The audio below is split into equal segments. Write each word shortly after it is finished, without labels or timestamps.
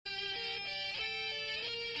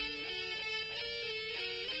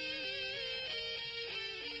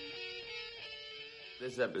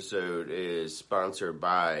This episode is sponsored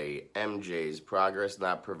by MJ's Progress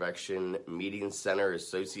Not Perfection Meeting Center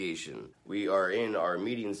Association. We are in our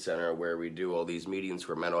meeting center where we do all these meetings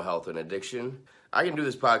for mental health and addiction. I can do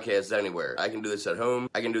this podcast anywhere. I can do this at home.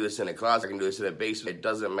 I can do this in a closet. I can do this in a basement. It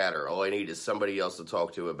doesn't matter. All I need is somebody else to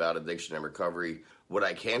talk to about addiction and recovery. What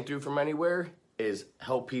I can't do from anywhere is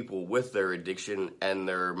help people with their addiction and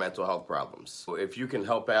their mental health problems. So if you can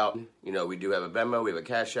help out, we do have a Venmo, we have a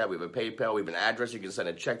Cash App, we have a PayPal, we have an address you can send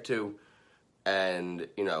a check to, and,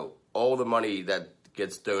 all the money that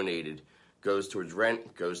gets donated goes towards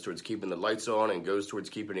rent, goes towards keeping the lights on, and goes towards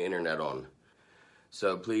keeping the internet on.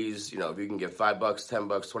 So please, if you can give $5, $10,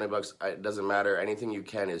 $20, it doesn't matter. Anything you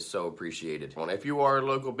can is so appreciated. And if you are a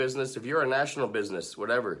local business, if you're a national business,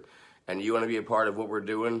 whatever, and you want to be a part of what we're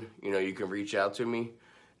doing, you can reach out to me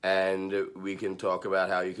and we can talk about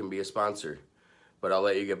how you can be a sponsor. But I'll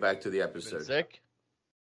let you get back to the episode. Been sick?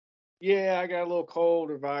 Yeah, I got a little cold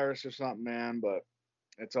or virus or something, man, but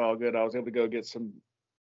it's all good. I was able to go get some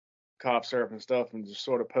cough syrup and stuff and just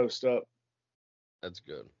sort of post up. That's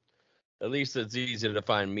good. At least it's easy to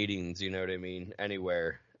find meetings,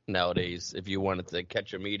 anywhere nowadays. If you wanted to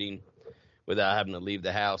catch a meeting without having to leave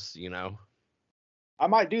the house, I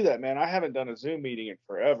might do that, man. I haven't done a Zoom meeting in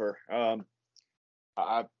forever.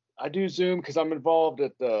 I do Zoom because I'm involved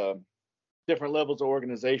at the different levels of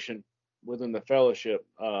organization within the fellowship.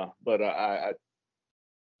 But I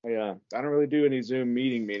don't really do any Zoom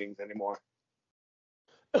meetings anymore.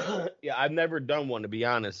 Yeah, I've never done one, to be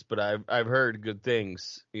honest, but I've heard good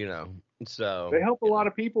things, So they help a lot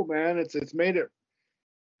of people, man. It's made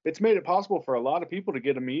it possible for a lot of people to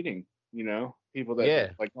get a meeting. People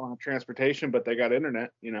that don't have transportation, but they got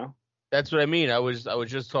internet, That's what I mean. I was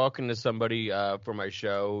just talking to somebody for my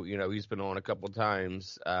show. He's been on a couple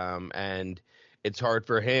times, and it's hard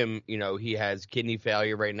for him. He has kidney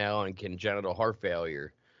failure right now and congenital heart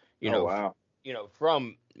failure. Wow.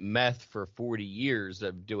 From meth for 40 years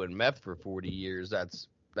of doing meth for 40 years. That's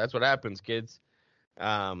what happens, kids.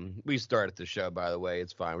 We started the show, by the way.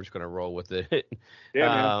 It's fine. We're just gonna roll with it.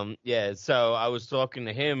 Yeah. So I was talking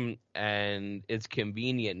to him, and it's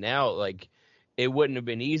convenient now. Like, it wouldn't have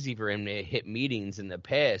been easy for him to hit meetings in the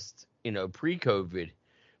past, pre-COVID,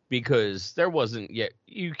 because there wasn't yet.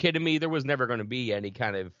 You kidding me? There was never going to be any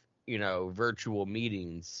kind of, virtual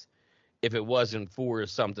meetings if it wasn't for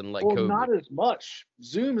something like COVID. Not as much.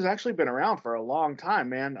 Zoom has actually been around for a long time,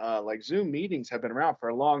 man. Like Zoom meetings have been around for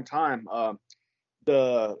a long time.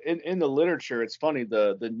 In the literature, it's funny,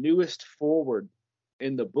 the newest forward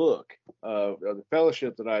in the book of the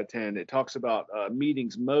fellowship that I attend, it talks about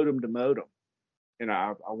meetings modem to modem, and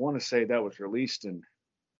I want to say that was released in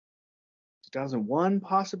 2001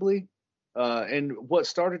 possibly, and what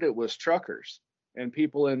started it was truckers and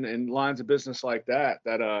people in lines of business like that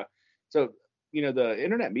so the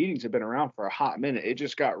internet meetings have been around for a hot minute. It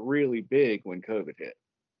just got really big when COVID hit.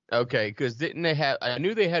 Okay, because didn't they have? I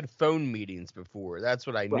knew they had phone meetings before. That's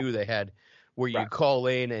what I knew they had, where you call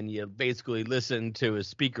in and you basically listen to a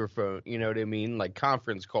speakerphone. You know what I mean, like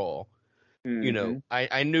conference call. Mm-hmm.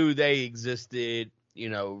 I knew they existed.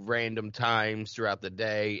 Random times throughout the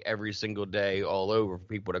day, every single day, all over for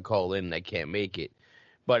people to call in. They can't make it,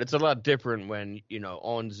 but it's a lot different when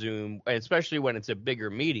on Zoom, especially when it's a bigger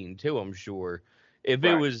meeting too. I'm sure if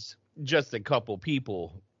it was just a couple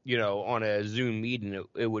people. On a Zoom meeting,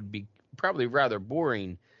 it would be probably rather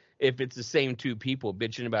boring if it's the same two people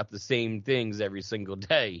bitching about the same things every single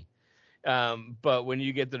day. But when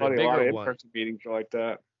you get to the bigger one, in-person meetings are like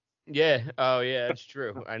that. Yeah. Oh, yeah, that's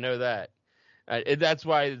true. I know that. That's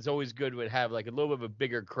why it's always good to have like a little bit of a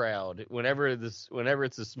bigger crowd. Whenever it's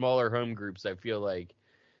the smaller home groups, I feel like,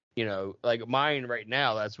 like mine right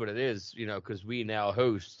now, that's what it is. Because we now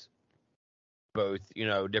host both,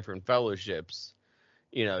 different fellowships.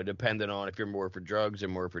 Depending on if you're more for drugs or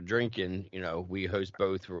more for drinking, we host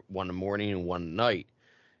both for one in the morning and one at night.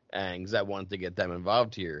 And because I wanted to get them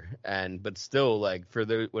involved here. But still, like,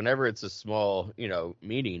 whenever it's a small,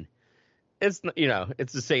 meeting, it's,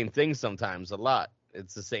 it's the same thing sometimes a lot.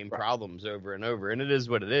 It's the same problems over and over. And it is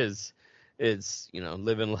what it is. It's,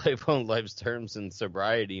 living life on life's terms and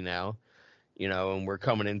sobriety now, and we're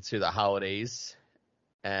coming into the holidays.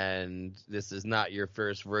 And this is not your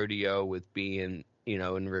first rodeo with being,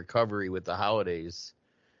 in recovery with the holidays,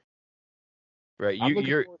 right?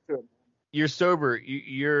 You're sober.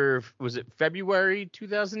 Was it February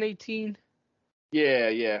 2018?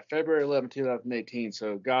 Yeah, February 11, 2018.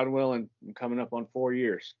 So God willing, I'm coming up on 4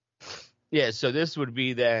 years. Yeah, so this would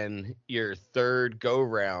be then your third go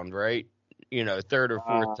round, right? Third or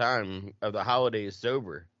fourth time of the holidays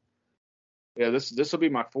sober. Yeah, this will be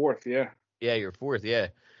my fourth. Yeah. Yeah, your fourth. Yeah.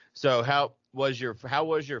 So how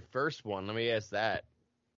was your first one? Let me ask that.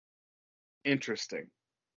 Interesting.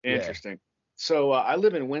 Yeah. Interesting. So I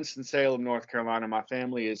live in Winston-Salem, North Carolina. My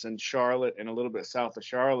family is in Charlotte and a little bit south of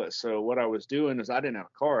Charlotte. So what I was doing is I didn't have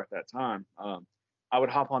a car at that time. I would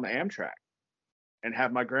hop on the Amtrak and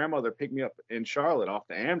have my grandmother pick me up in Charlotte off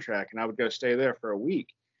the Amtrak, and I would go stay there for a week.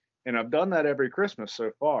 And I've done that every Christmas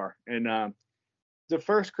so far. And the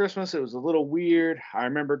first Christmas, it was a little weird. I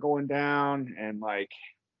remember going down and like,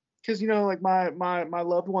 because like my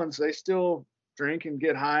loved ones, they still drink and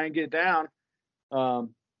get high and get down.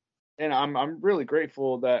 Um, and I'm really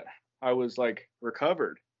grateful that I was like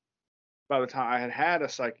recovered by the time I had had a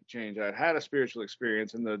psychic change. I had had a spiritual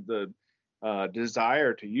experience, and the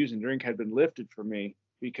desire to use and drink had been lifted from me.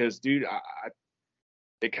 Because, dude,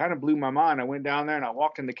 it kind of blew my mind. I went down there and I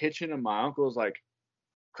walked in the kitchen, and my uncle was like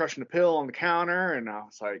crushing a pill on the counter, and I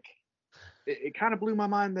was like, it kind of blew my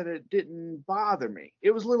mind that it didn't bother me. It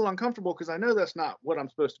was a little uncomfortable because I know that's not what I'm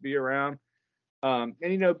supposed to be around. And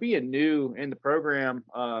being new in the program,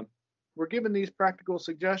 we're given these practical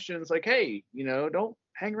suggestions like, hey, don't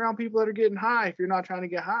hang around people that are getting high if you're not trying to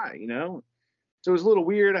get high. So it was a little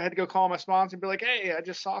weird. I had to go call my sponsor and be like, hey, I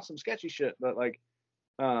just saw some sketchy shit, but like,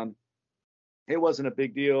 um, it wasn't a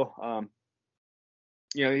big deal.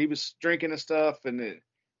 He was drinking and stuff, and it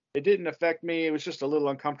didn't affect me. It was just a little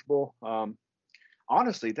uncomfortable.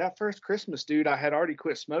 Honestly, that first Christmas, dude, I had already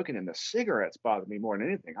quit smoking, and the cigarettes bothered me more than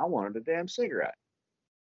anything. I wanted a damn cigarette.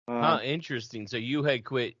 Interesting. So you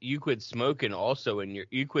quit smoking also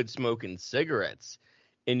you quit smoking cigarettes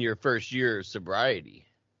in your first year of sobriety.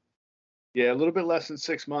 Yeah, a little bit less than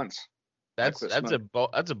 6 months. That's a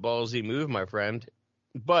ballsy move, my friend.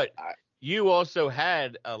 But you also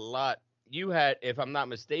had if I'm not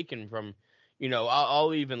mistaken, from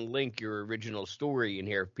I'll even link your original story in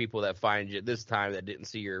here. People that find you this time that didn't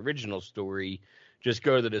see your original story, just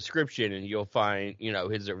go to the description and you'll find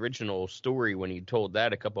his original story when he told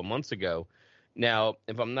that a couple months ago. Now,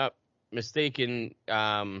 if I'm not mistaken,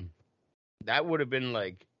 that would have been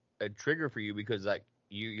like a trigger for you because like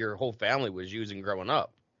your whole family was using growing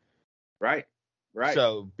up. Right.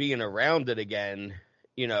 So being around it again,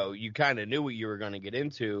 you kind of knew what you were going to get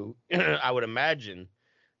into. I would imagine.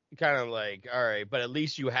 Kind of like, all right, but at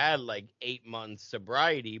least you had like 8 months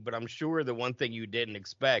sobriety. But I'm sure the one thing you didn't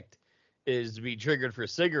expect is to be triggered for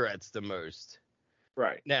cigarettes the most.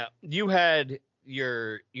 Right. Now, you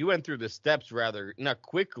went through the steps rather not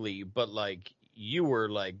quickly, but like you were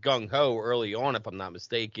like gung ho early on, if I'm not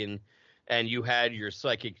mistaken, and you had your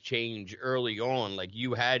psychic change early on. Like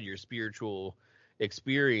you had your spiritual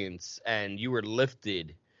experience, and you were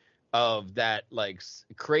lifted of that like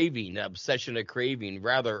craving, obsession of craving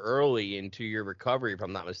rather early into your recovery, if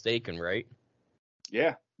I'm not mistaken, right?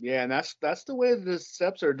 Yeah, and that's the way the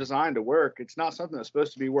steps are designed to work. It's not something that's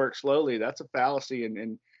supposed to be worked slowly. That's a fallacy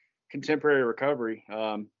in contemporary recovery.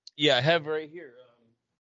 Yeah, I have right here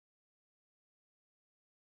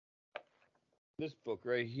this book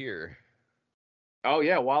right here. Oh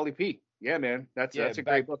yeah, Wally P. Yeah, man, that's a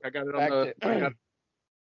great book. I got it on the.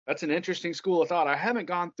 That's an interesting school of thought. I haven't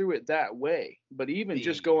gone through it that way, but even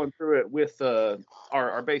just going through it with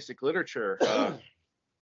our basic literature,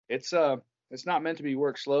 it's not meant to be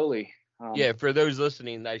worked slowly. Yeah, for those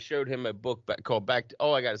listening, I showed him a book called Back to.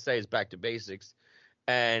 All I got to say is Back to Basics,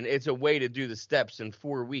 and it's a way to do the steps in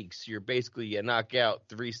 4 weeks. You knock out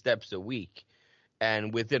 3 steps a week,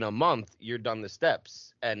 and within a month you're done the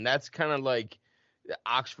steps, and that's kind of like the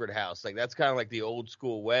Oxford House. Like that's kind of like the old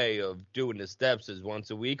school way of doing the steps. Is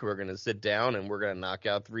once a week we're gonna sit down and we're gonna knock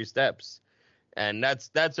out 3 steps, and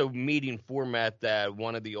that's a meeting format that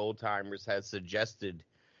one of the old timers has suggested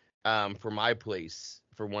for my place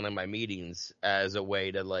for one of my meetings as a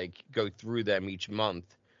way to like go through them each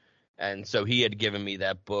month. And so he had given me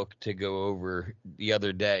that book to go over the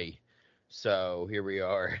other day. So here we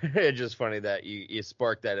are. It's just funny that you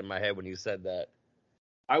sparked that in my head when you said that.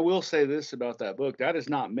 I will say this about that book: that is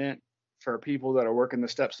not meant for people that are working the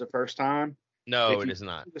steps the first time. No, it is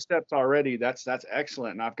not. The steps already, that's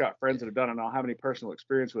excellent, and I've got friends that have done it. I don't have any personal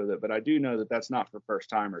experience with it, but I do know that that's not for first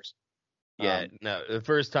timers. Yeah, no, the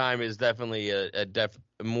first time is definitely a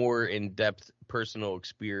more in-depth personal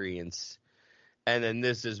experience. And then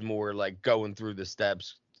this is more like going through the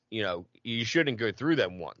steps. You shouldn't go through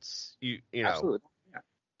them once. You know, absolutely.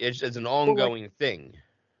 Yeah. It's an ongoing thing.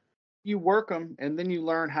 You work them, and then you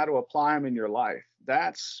learn how to apply them in your life.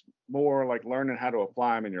 That's more like learning how to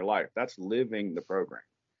apply them in your life. That's living the program.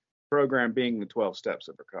 Program being the 12 steps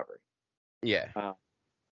of recovery. Yeah.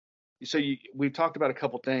 So we've talked about a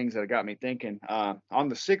couple things that got me thinking. On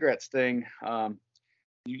the cigarettes thing,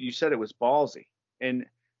 you said it was ballsy, and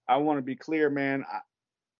I want to be clear, man.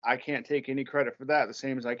 I can't take any credit for that. The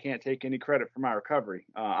same as I can't take any credit for my recovery.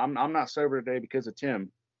 I'm not sober today because of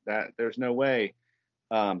Tim. That there's no way.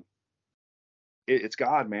 Um, it's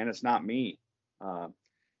God, man. It's not me. Um,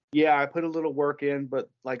 yeah, I put a little work in, but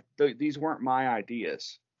like these weren't my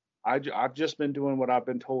ideas. I've just been doing what I've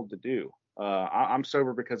been told to do. I'm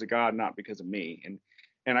sober because of God, not because of me.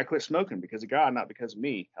 And I quit smoking because of God, not because of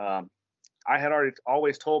me. I had already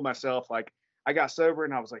always told myself, like, I got sober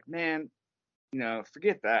and I was like, man,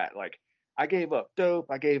 forget that. Like, I gave up dope.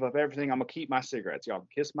 I gave up everything. I'm going to keep my cigarettes. Y'all can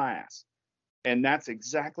kiss my ass. And that's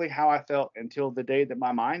exactly how I felt until the day that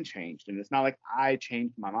my mind changed. And it's not like I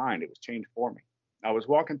changed my mind, it was changed for me. I was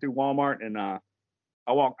walking through Walmart and I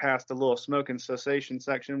walked past the little smoking cessation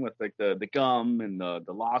section with like the gum and the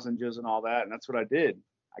lozenges and all that. And that's what I did.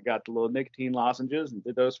 I got the little nicotine lozenges and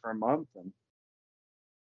did those for a month. And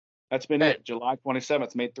that's been Hey, it. July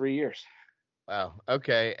 27th made 3 years. wow.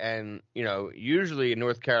 Okay. And, usually in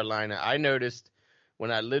North Carolina, I noticed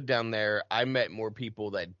when I lived down there, I met more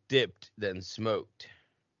people that dipped than smoked.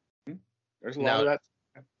 There's a lot Now, of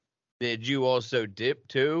that. did you also dip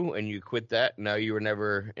too and you quit that? No, you were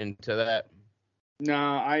never into that? No,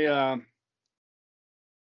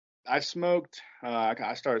 I smoked.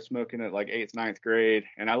 I started smoking at like eighth, ninth grade,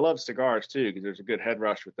 and I love cigars too because there's a good head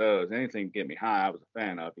rush with those. Anything to get me high, I was a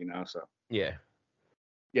fan of, So Yeah.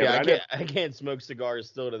 yeah, Yeah, but I I can't never. I can't smoke cigars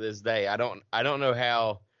still to this day. I don't know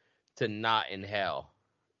how to not inhale,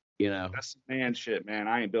 you know. That's some man shit, man.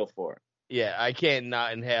 I ain't built for it. Yeah, I can't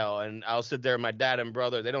not inhale. And I'll sit there, my dad and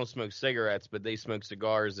brother, they don't smoke cigarettes, but they smoke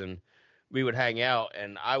cigars, and we would hang out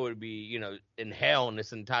and I would be, inhaling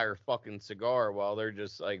this entire fucking cigar while they're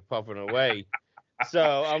just like puffing away.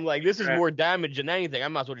 So I'm like, this is Right. more damage than anything. I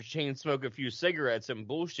might as well just chain smoke a few cigarettes and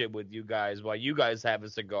bullshit with you guys while you guys have a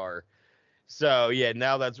cigar. So yeah,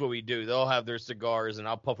 now that's what we do. They'll have their cigars, and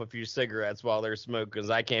I'll puff a few cigarettes while they're smoking because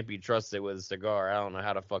I can't be trusted with a cigar. I don't know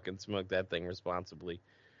how to fucking smoke that thing responsibly.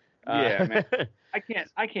 Yeah, man. Uh,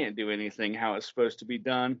 I can't do anything how it's supposed to be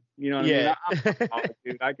done. You know what I mean? yeah, I'm an alcoholic,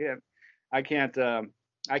 dude. I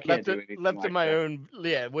can't do anything left to like my that. own.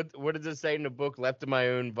 Yeah, what does it say in the book? Left to my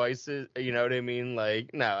own vices. You know what I mean?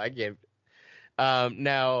 Like, no, I can't.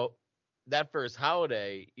 Now that first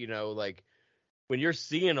holiday, like when you're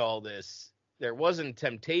seeing all this, there wasn't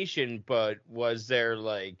temptation, but was there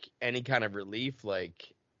like any kind of relief?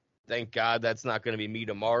 Like, thank God that's not going to be me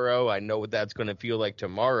tomorrow. I know what that's going to feel like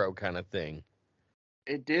tomorrow, kind of thing.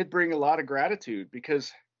 It did bring a lot of gratitude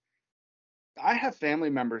because I have family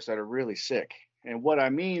members that are really sick. And what I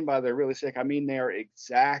mean by they're really sick, I mean they are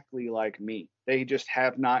exactly like me. They just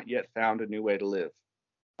have not yet found a new way to live.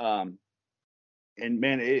 Um, and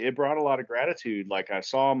man, it brought a lot of gratitude. Like I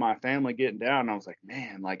saw my family getting down, and I was like,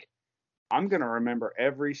 man, like I'm gonna remember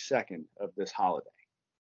every second of this holiday.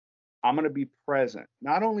 I'm gonna be present,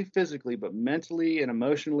 not only physically but mentally and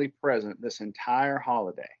emotionally present this entire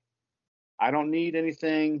holiday. I don't need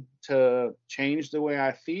anything to change the way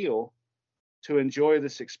I feel to enjoy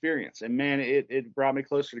this experience. And man, it brought me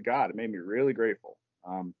closer to God. It made me really grateful.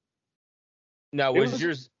 Now, It was was a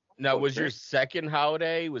yours? Now, cool was your experience. second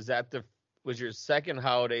holiday? Was your second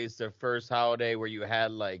holidays the first holiday where you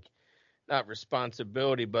had like not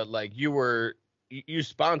responsibility, but like you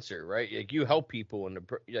sponsor, right? Like you help people in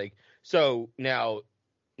like. So now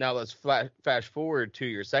let's fast forward to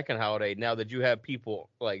your second holiday. Now that you have people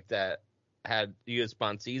like that, had you had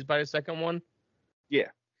sponsees by the second one? Yeah.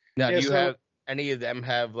 Now, Yeah. do you So have any of them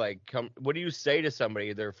have like what do you say to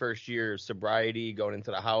somebody their first year of sobriety going into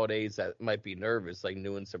the holidays that might be nervous, like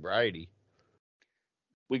new in sobriety?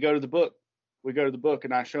 we go to the book. We go to the book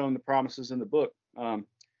and I show them the promises in the book.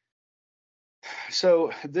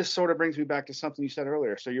 So this sort of brings me back to something you said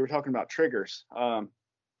earlier. So you were talking about triggers.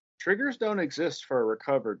 Triggers don't exist for a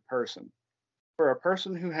recovered person. For a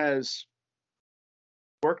person who has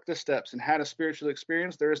worked the steps and had a spiritual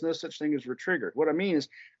experience, there is no such thing as triggered. What I mean is,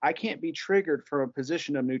 I can't be triggered from a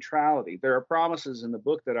position of neutrality. There are promises in the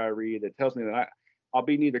book that I read that tells me that I'll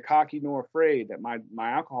be neither cocky nor afraid, that my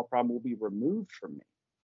alcohol problem will be removed from me.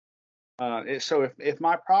 So if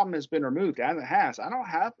my problem has been removed, and it has, I don't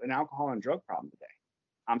have an alcohol and drug problem today.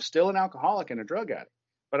 I'm still an alcoholic and a drug addict,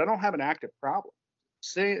 but I don't have an active problem.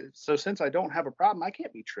 So since I don't have a problem, I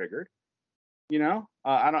can't be triggered.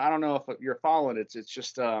 I don't know if you're following. It's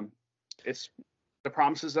just it's the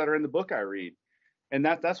promises that are in the book I read, and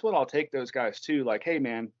that's what I'll take those guys to. Like, hey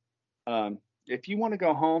man, if you want to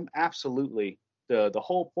go home, absolutely. The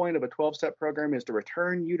whole point of a 12-step program is to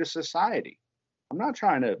return you to society. I'm not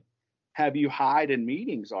trying to have you hide in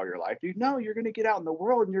meetings all your life, dude. No, you're going to get out in the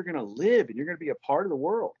world and you're going to live and you're going to be a part of the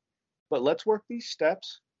world. But let's work these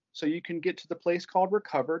steps so you can get to the place called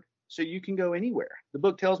recovered, so you can go anywhere. The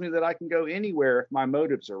book tells me that I can go anywhere if my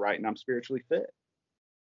motives are right and I'm spiritually fit. It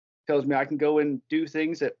tells me I can go and do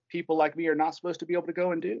things that people like me are not supposed to be able to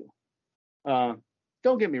go and do.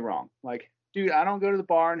 Don't get me wrong. Like, dude, I don't go to the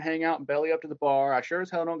bar and hang out and belly up to the bar. I sure as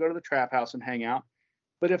hell don't go to the trap house and hang out.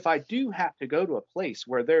 But if I do have to go to a place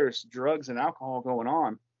where there's drugs and alcohol going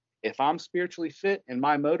on, if I'm spiritually fit and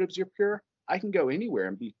my motives are pure, I can go anywhere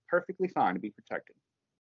and be perfectly fine and be protected.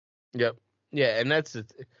 Yep. Yeah, and that's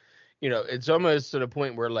it's almost to the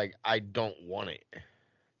point where like I don't want it.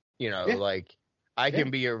 Yeah. Like I can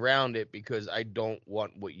be around it because I don't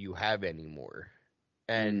want what you have anymore.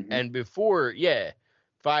 And before,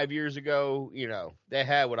 5 years ago, they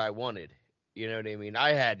had what I wanted. You know what I mean?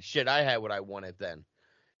 I had what I wanted then.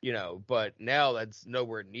 But now that's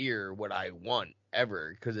nowhere near what I want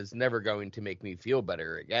ever, because it's never going to make me feel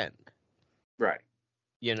better again. Right.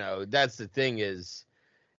 That's the thing is,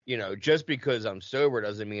 just because I'm sober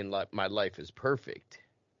doesn't mean my life is perfect.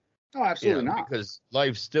 Oh, absolutely not. Because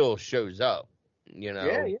life still shows up,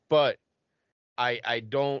 Yeah. But I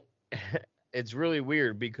don't, it's really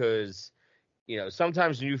weird because,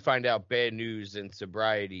 sometimes when you find out bad news in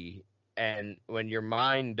sobriety, and when your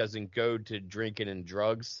mind doesn't go to drinking and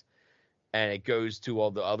drugs and it goes to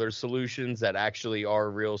all the other solutions that actually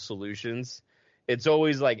are real solutions, it's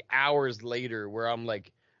always like hours later where I'm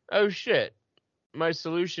like, oh shit, my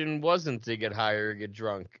solution wasn't to get high or get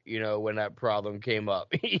drunk, when that problem came up.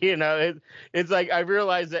 It's like I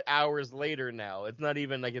realize it hours later now. It's not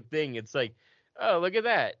even like a thing. It's like, oh, look at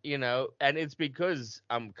that, and it's because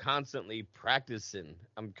I'm constantly practicing.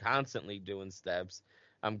 I'm constantly doing steps.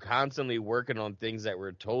 I'm constantly working on things that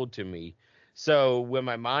were told to me. So when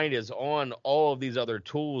my mind is on all of these other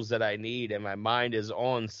tools that I need, and my mind is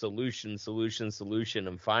on solution,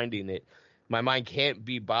 and finding it, my mind can't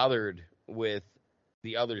be bothered with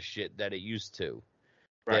the other shit that it used to.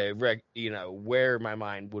 Right. Where my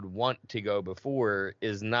mind would want to go before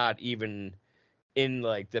is not even in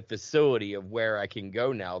like the facility of where I can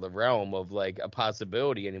go now, the realm of like a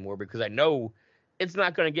possibility anymore, because I know it's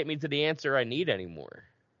not going to get me to the answer I need anymore.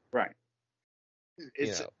 Right.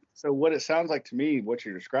 So what it sounds like to me, what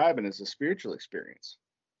you're describing is a spiritual experience.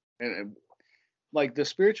 And like the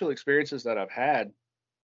spiritual experiences that I've had,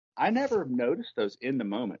 I never noticed those in the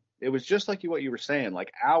moment. It was just like what you were saying,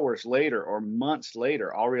 like hours later or months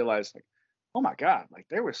later, I'll realize like, oh my God, like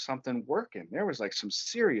there was something working. There was like some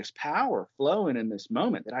serious power flowing in this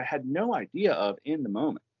moment that I had no idea of in the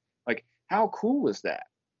moment. Like, how cool is that?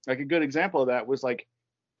 Like a good example of that was like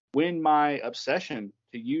when my obsession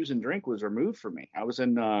to use and drink was removed from me. I was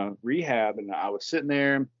in rehab and I was sitting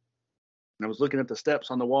there and I was looking at the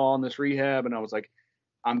steps on the wall in this rehab and I was like,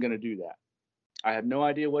 I'm going to do that. I have no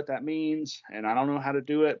idea what that means and I don't know how to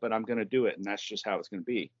do it, but I'm going to do it. And that's just how it's going to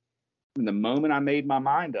be. And the moment I made my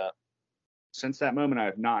mind up, since that moment, I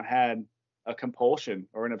have not had a compulsion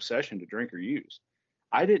or an obsession to drink or use.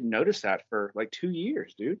 I didn't notice that for like 2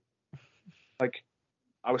 years, dude. Like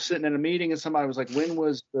I was sitting in a meeting and somebody was like, when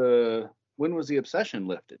was the obsession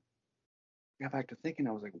lifted? I got back to thinking,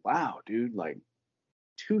 I was like, wow, dude, like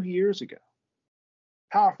 2 years ago.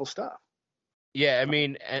 Powerful stuff. Yeah, I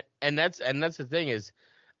mean, and that's the thing is,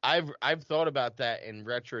 I've thought about that in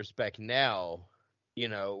retrospect now,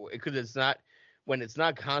 because it's not, when it's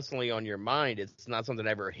not constantly on your mind, it's not something that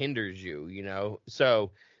ever hinders you,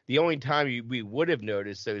 So the only time we would have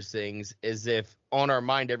noticed those things is if on our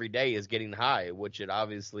mind every day is getting high, which it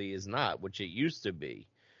obviously is not, which it used to be.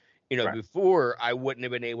 Right. Before I wouldn't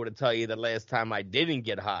have been able to tell you the last time I didn't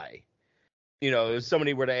get high. If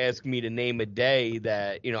somebody were to ask me to name a day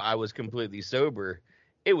that, I was completely sober,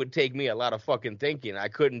 it would take me a lot of fucking thinking. I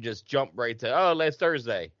couldn't just jump right to, oh, last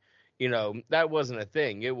Thursday. That wasn't a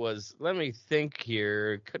thing. It was, let me think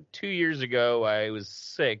here. 2 years ago, I was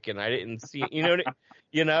sick and I didn't see,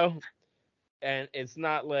 and it's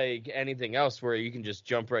not like anything else where you can just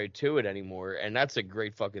jump right to it anymore. And that's a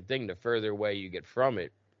great fucking thing. The further away you get from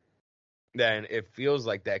it, then it feels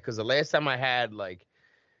like that. Because the last time I had like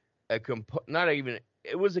it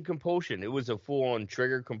was a compulsion. It was a full on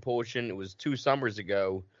trigger compulsion. It was 2 summers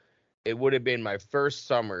ago. It would have been my first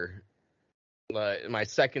summer, my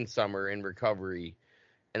second summer in recovery,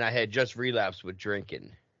 and I had just relapsed with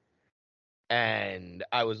drinking. And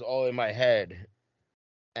I was all in my head.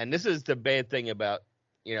 And this is the bad thing about,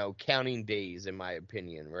 counting days, in my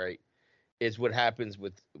opinion, right? Is what happened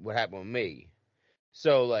with me.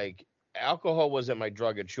 So, like, alcohol wasn't my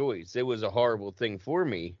drug of choice. It was a horrible thing for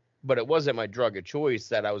me, but it wasn't my drug of choice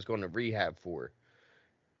that I was going to rehab for.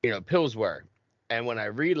 Pills were. And when I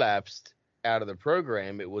relapsed out of the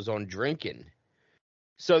program, it was on drinking.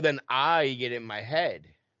 So then I get in my head,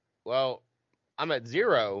 well, I'm at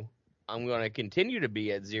 0, I'm going to continue to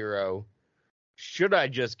be at 0. Should I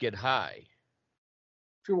just get high?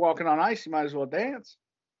 If you're walking on ice, you might as well dance.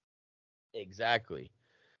 Exactly.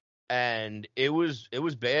 And it was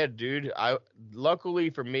bad, dude. Luckily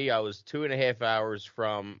for me, I was 2.5 hours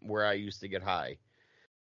from where I used to get high,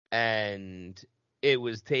 and it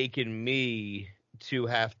was taking me to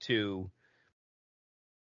have to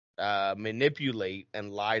manipulate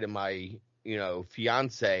and lie to my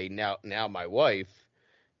fiance, now my wife,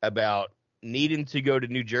 about needing to go to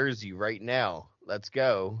New Jersey right now. Let's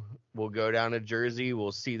go. We'll go down to Jersey.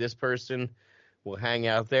 We'll see this person. We'll hang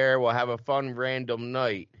out there. We'll have a fun random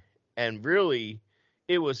night. And really,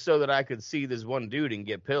 it was so that I could see this one dude and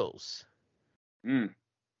get pills.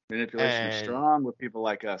 Manipulation is strong with people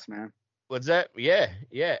like us, man. What's that? Yeah.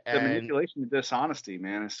 The manipulation and dishonesty,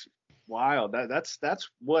 man, is wild. That's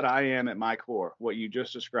what I am at my core. What you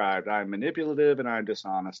just described. I'm manipulative and I'm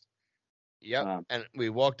dishonest. Yep. And we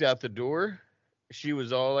walked out the door. She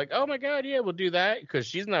was all like, "Oh my God, yeah, we'll do that," because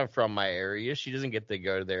she's not from my area. She doesn't get to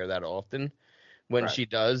go there that often. When she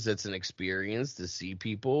does, it's an experience to see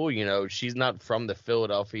people. She's not from the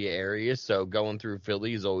Philadelphia area, so going through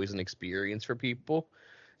Philly is always an experience for people.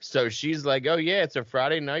 So she's like, "Oh yeah, it's a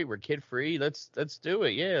Friday night. We're kid free. Let's do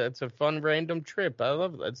it. Yeah, it's a fun random trip. I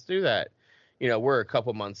love it. Let's do that." We're a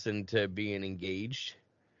couple months into being engaged,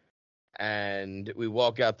 and we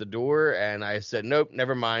walk out the door, and I said, "Nope,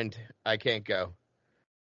 never mind. I can't go."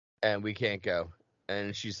 And we can't go.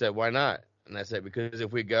 And she said, "Why not?" And I said, "Because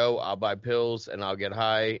if we go, I'll buy pills and I'll get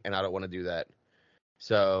high, and I don't want to do that.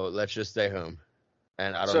 So let's just stay home."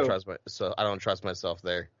 And I don't trust myself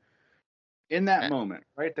there. In that moment,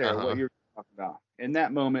 right there, what you're talking about, in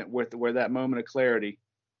that moment, where that moment of clarity,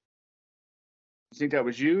 you think that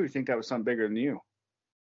was you, or you think that was something bigger than you?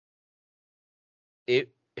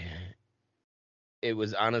 It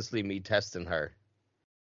was honestly me testing her.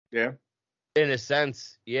 Yeah. In a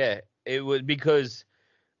sense, yeah. It was because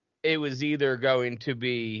it was either going to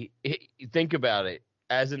be, think about it,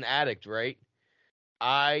 as an addict, right?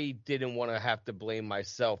 I didn't want to have to blame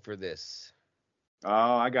myself for this.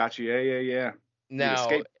 Oh, I got you. Yeah. Now,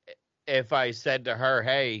 if I said to her,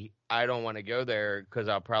 "Hey, I don't want to go there because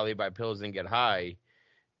I'll probably buy pills and get high,"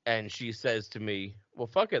 and she says to me, "Well,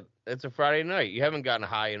 fuck it. It's a Friday night. You haven't gotten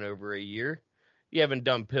high in over a year. You haven't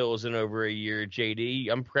done pills in over a year, JD.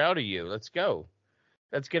 I'm proud of you. Let's go.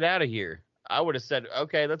 Let's get out of here." I would have said,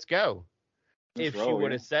 "Okay, let's go." If she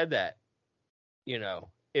would have said that,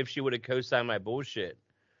 if she would have co-signed my bullshit.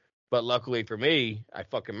 But luckily for me, I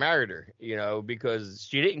fucking married her, because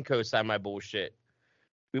she didn't co-sign my bullshit.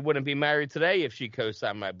 We wouldn't be married today if she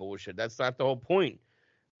co-signed my bullshit. That's not the whole point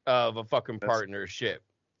of a fucking partnership.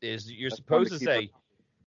 Is you're supposed to say,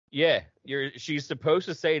 she's supposed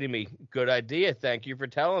to say to me, "Good idea. Thank you for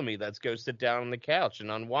telling me. Let's go sit down on the couch and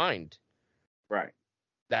unwind." Right.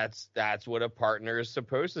 That's what a partner is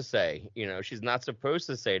supposed to say. She's not supposed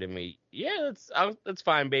to say to me, "Yeah, that's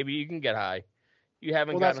fine, baby. You can get high. You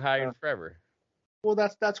haven't gotten high in forever." Well,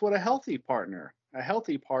 that's what a healthy partner, a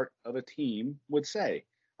healthy part of a team would say.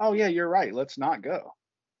 "Oh yeah, you're right. Let's not go."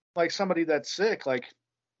 Like somebody that's sick, like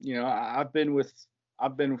I've been with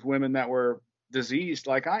women that were diseased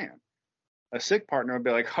like I am. A sick partner would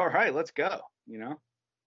be like, "All right, let's go."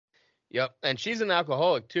 Yep, and she's an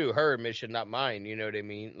alcoholic too. Her admission, not mine. You know what I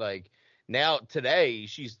mean? Like now, today,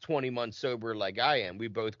 she's 20 months sober, like I am. We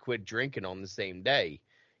both quit drinking on the same day.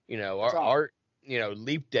 Our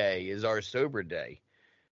leap day is our sober day.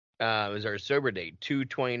 Is our sober date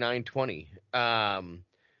 2/29/20.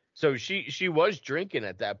 So she was drinking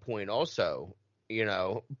at that point also.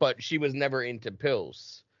 But she was never into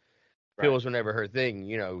pills. Right. Pills were never her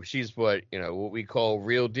thing. She's what we call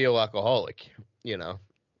real deal alcoholic.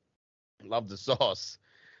 Love the sauce.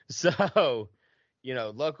 So,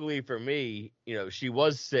 luckily for me, she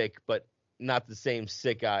was sick, but not the same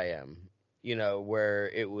sick I am, where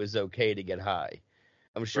it was okay to get high.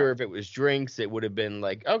 I'm sure if it was drinks, it would have been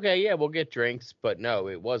like, okay, yeah, we'll get drinks, but no,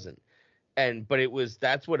 it wasn't. But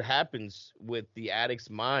that's what happens with the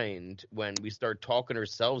addict's mind when we start talking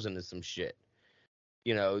ourselves into some shit.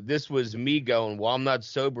 This was me going, well, I'm not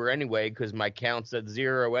sober anyway, because my count's at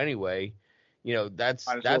 0 anyway. That's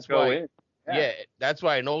why. Yeah, that's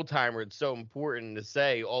why an old timer, it's so important to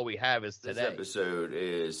say all we have is today. This episode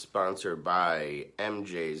is sponsored by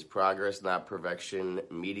MJ's Progress Not Perfection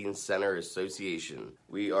Meeting Center Association.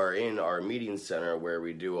 We are in our meeting center where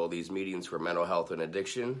we do all these meetings for mental health and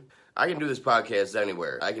addiction. I can do this podcast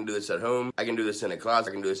anywhere. I can do this at home. I can do this in a closet.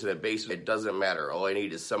 I can do this in a basement. It doesn't matter. All I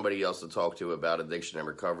need is somebody else to talk to about addiction and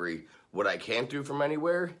recovery. What I can't do from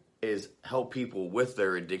anywhere is help people with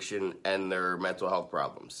their addiction and their mental health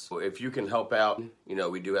problems. So if you can help out,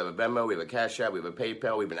 we do have a Venmo, we have a Cash App, we have a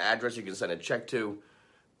PayPal, we have an address you can send a check to,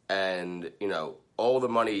 and, all the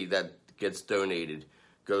money that gets donated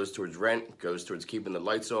goes towards rent, goes towards keeping the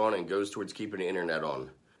lights on, and goes towards keeping the internet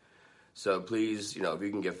on. So please, if you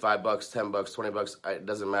can give $5, $10, $20, it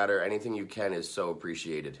doesn't matter. Anything you can is so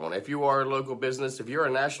appreciated. And if you are a local business, if you're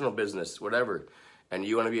a national business, whatever, and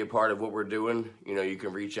you want to be a part of what we're doing, you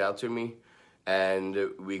can reach out to me and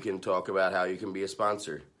we can talk about how you can be a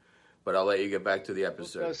sponsor. But I'll let you get back to the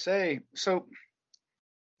episode. I was going to say, so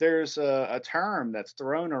there's a term that's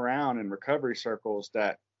thrown around in recovery circles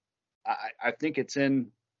that I think it's in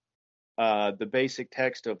the basic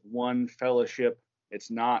text of one fellowship. It's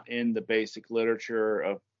not in the basic literature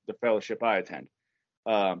of the fellowship I attend.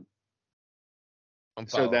 So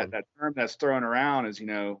that term that's thrown around is,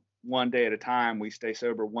 one day at a time, we stay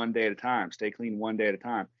sober one day at a time, stay clean one day at a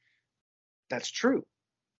time. That's true.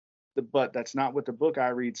 But that's not what the book I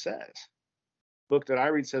read says. The book that I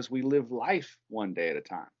read says we live life one day at a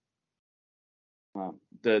time.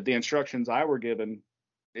 The instructions I were given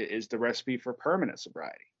is the recipe for permanent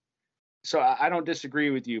sobriety. So I don't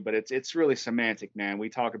disagree with you, but it's really semantic, man. We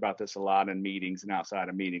talk about this a lot in meetings and outside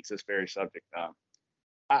of meetings, this very subject.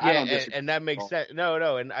 I don't disagree. And that makes sense.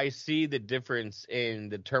 No, and I see the difference in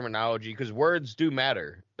the terminology because words do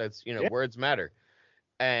matter. That's words matter.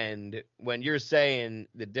 And when you're saying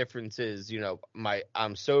the difference is,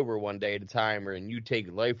 I'm sober one day at a time, and you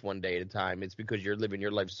take life one day at a time, it's because you're living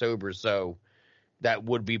your life sober. So that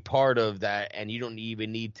would be part of that, and you don't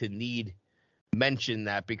even need mention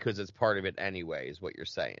that because it's part of it anyway, is what you're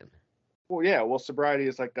saying. Well, yeah. Well, sobriety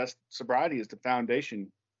is sobriety is the foundation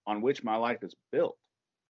on which my life is built.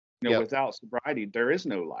 Without sobriety, there is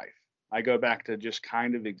no life. I go back to just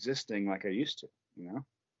kind of existing like I used to,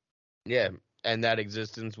 Yeah. And that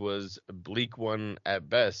existence was a bleak one at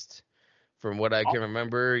best. From what I can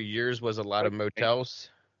remember, yours was a lot of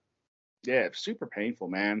motels. Yeah. Super painful,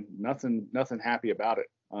 man. Nothing happy about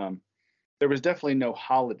it. There was definitely no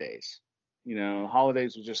holidays.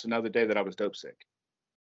 Holidays was just another day that I was dope sick.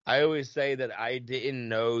 I always say that I didn't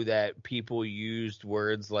know that people used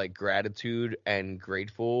words like gratitude and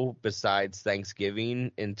grateful besides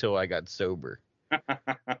Thanksgiving until I got sober. I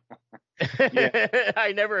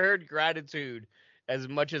never heard gratitude as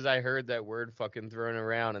much as I heard that word fucking thrown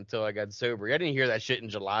around until I got sober. I didn't hear that shit in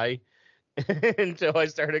July until I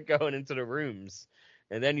started going into the rooms.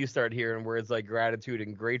 And then you start hearing words like gratitude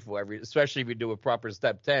and grateful especially if you do a proper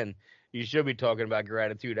step 10. You should be talking about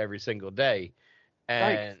gratitude every single day.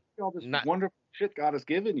 And right. All this wonderful shit God has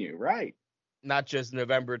given you, right? Not just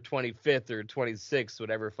November 25th or 26th,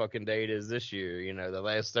 whatever fucking day it is this year, the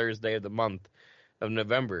last Thursday of the month of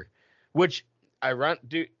November, which I run,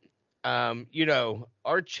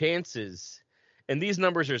 our chances, and these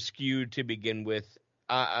numbers are skewed to begin with.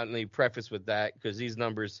 Let me preface with that because these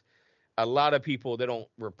numbers, a lot of people, they don't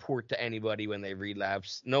report to anybody when they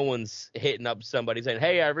relapse. No one's hitting up somebody saying,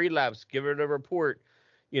 hey, I relapsed, give it a report,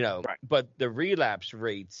 right. But the relapse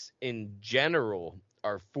rates in general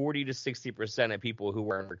are 40 to 60% of people who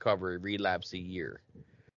are in recovery relapse a year.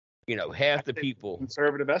 Half the people.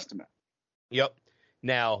 Conservative estimate. Yep.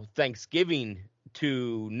 Now, Thanksgiving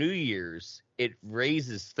to New Year's, it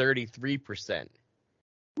raises 33%.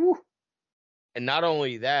 Woo. And not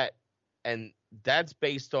only that, and that's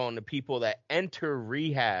based on the people that enter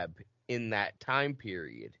rehab in that time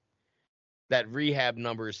period. That rehab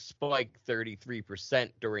numbers spike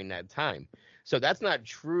 33% during that time. So that's not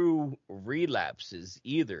true relapses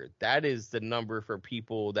either. That is the number for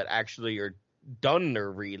people that actually are done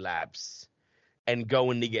their relapse and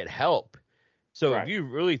going to get help. So If you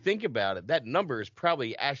really think about it, that number is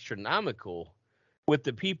probably astronomical with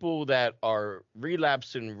the people that are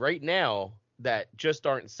relapsing right now that just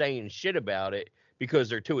aren't saying shit about it because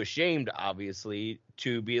they're too ashamed, obviously,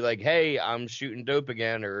 to be like, hey, I'm shooting dope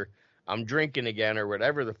again, or I'm drinking again, or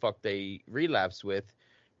whatever the fuck they relapse with.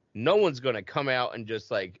 No one's going to come out and just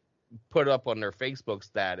put up on their Facebook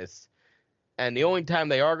status. And the only time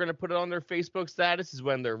they are going to put it on their Facebook status is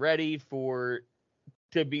when they're ready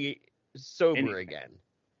to be sober again.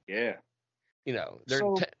 Yeah.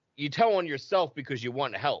 You tell on yourself because you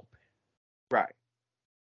want help. Right.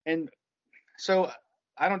 And so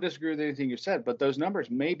I don't disagree with anything you said, but those numbers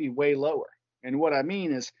may be way lower. And what I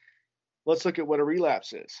mean is, let's look at what a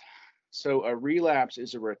relapse is. So a relapse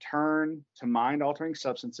is a return to mind-altering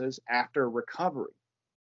substances after recovery.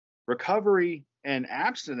 Recovery and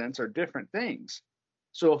abstinence are different things.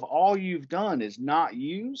 So if all you've done is not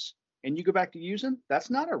use and you go back to using, that's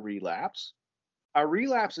not a relapse. A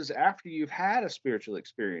relapse is after you've had a spiritual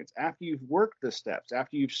experience, after you've worked the steps,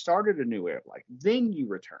 after you've started a new way of life, then you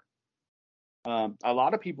return. A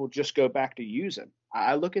lot of people just go back to using.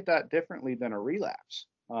 I look at that differently than a relapse.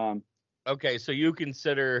 Okay, so you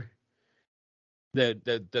consider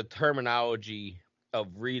the terminology of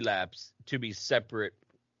relapse to be separate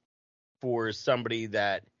for somebody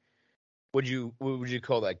that what would you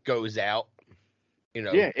call that, goes out?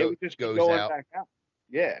 Yeah, it would just be goes going out. back out.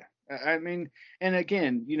 Yeah, I mean, and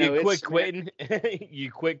again, You it's quit quitting.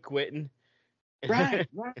 You quit quitting. right,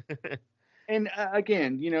 right. And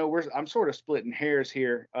again, I'm sort of splitting hairs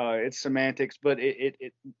here. It's semantics, but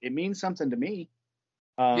it means something to me.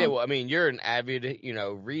 Yeah, well, I mean, you're an avid,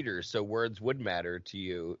 reader, so words would matter to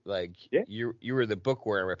you. Like Yeah. you were the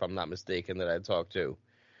bookworm, if I'm not mistaken, that I talked to.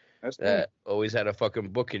 That's That always had a fucking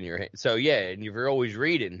book in your hand. So yeah, and if you're always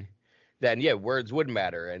reading, then yeah, words would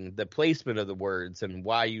matter, and the placement of the words and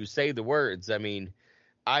why you say the words. I mean,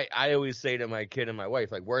 I always say to my kid and my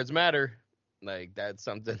wife, like, words matter. Like that's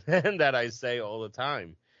something that I say all the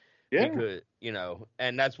time. Yeah. Because,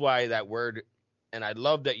 and that's why that word, and I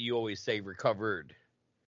love that you always say recovered,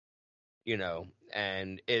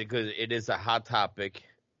 and because it is a hot topic,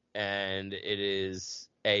 and it is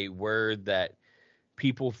a word that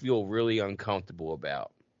people feel really uncomfortable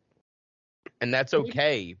about. And that's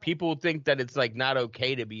okay. People think that it's like not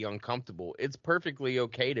okay to be uncomfortable. It's perfectly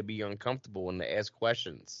okay to be uncomfortable and to ask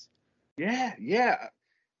questions. Yeah, yeah.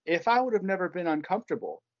 If I would have never been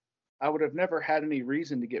uncomfortable, I would have never had any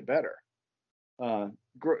reason to get better.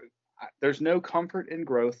 There's no comfort in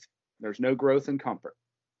growth. There's no growth in comfort.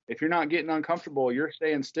 If you're not getting uncomfortable, you're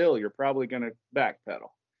staying still. You're probably going to backpedal.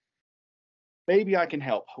 Maybe I can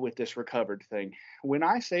help with this recovered thing. When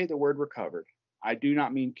I say the word recovered, I do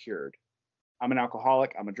not mean cured. I'm an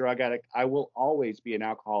alcoholic. I'm a drug addict. I will always be an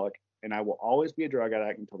alcoholic, and I will always be a drug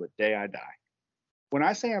addict until the day I die. When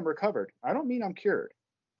I say I'm recovered, I don't mean I'm cured.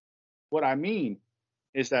 What I mean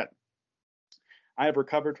is that I have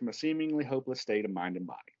recovered from a seemingly hopeless state of mind and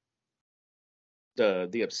body.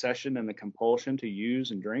 The obsession and the compulsion to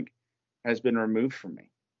use and drink has been removed from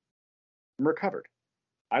me. I'm recovered.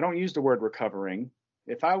 I don't use the word recovering.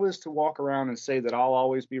 If I was to walk around and say that I'll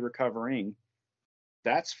always be recovering,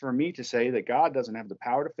 that's for me to say that God doesn't have the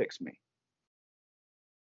power to fix me.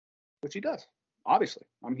 Which he does. Obviously.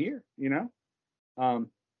 I'm here,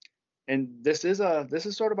 and this is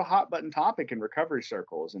sort of a hot button topic in recovery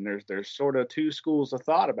circles, and there's sort of two schools of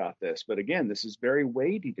thought about this. But again, this is very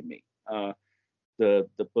weighty to me. The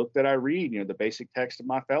book that I read, the basic text of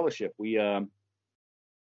my fellowship, the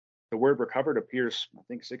word recovered appears, I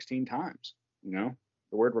think, 16 times. The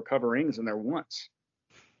word recovering is in there once.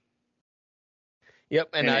 Yep,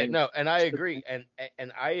 and I agree,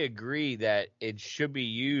 and I agree that it should be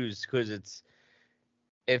used because it's,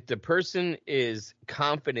 if the person is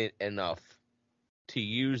confident enough to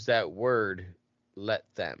use that word, let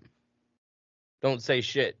them. Don't say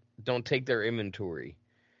shit. Don't take their inventory.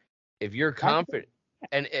 If you're confident,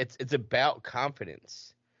 and it's about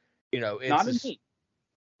confidence. It's not in me.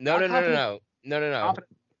 No.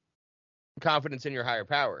 Confidence in your higher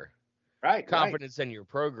power. Right. Confidence in your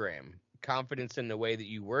program. Confidence in the way that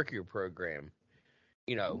you work your program.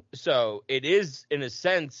 So it is in a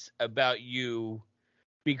sense about you,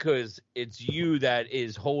 because it's you that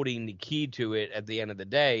is holding the key to it at the end of the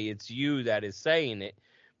day. It's you that is saying it.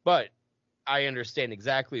 But I understand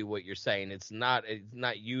exactly what you're saying. It's not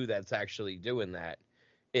you that's actually doing that.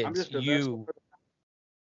 It's you.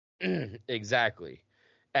 Exactly.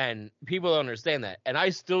 And people don't understand that. And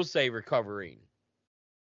I still say recovering.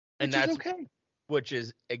 And that's okay. Which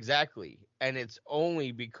is exactly. And it's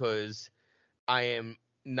only because I am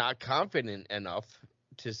not confident enough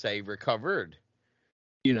to say recovered.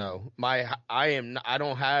 I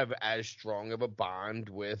don't have as strong of a bond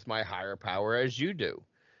with my higher power as you do.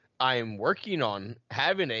 I am working on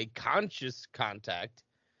having a conscious contact,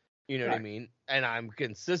 what I mean? And I'm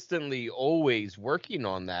consistently always working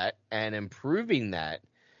on that and improving that,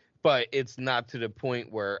 but it's not to the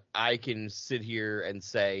point where I can sit here and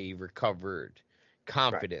say recovered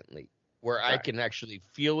confidently, where I can actually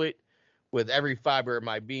feel it with every fiber of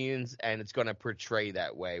my beings, and it's going to portray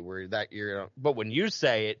that way, where that but when you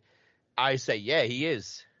say it, I say, yeah, he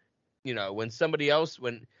is. When somebody else,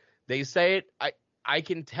 when they say it, I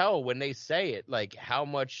can tell when they say it, like how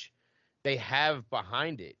much they have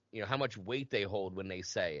behind it, how much weight they hold when they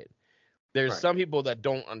say it. There's some people that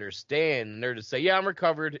don't understand, and they're just say, yeah, I'm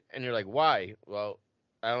recovered. And you're like, why? Well,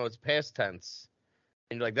 I don't know, it's past tense.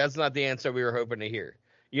 And you're like, that's not the answer we were hoping to hear.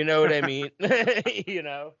 You know what I mean?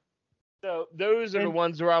 So those are the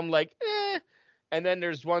ones where I'm like, eh. And then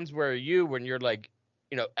there's ones where when you're like,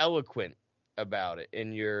 eloquent about it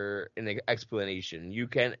in the explanation. You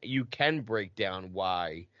can break down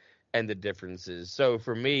why and the differences. So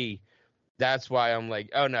for me, that's why I'm like,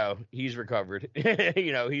 oh no, he's recovered.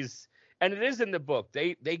 And it is in the book.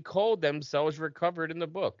 They called themselves recovered in the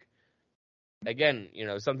book. Again,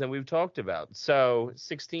 something we've talked about. So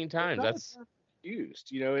 16 times. That's used.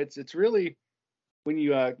 It's really when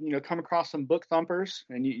you come across some book thumpers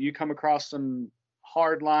and you come across some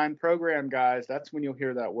hardline program guys, that's when you'll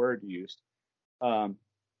hear that word used.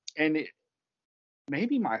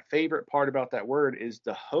 Maybe my favorite part about that word is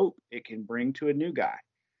the hope it can bring to a new guy.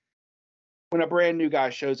 When a brand new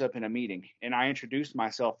guy shows up in a meeting and I introduce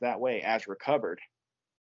myself that way as recovered,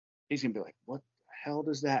 he's going to be like, what the hell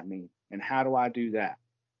does that mean? And how do I do that?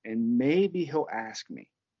 And maybe he'll ask me.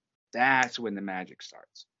 That's when the magic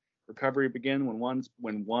starts. Recovery begins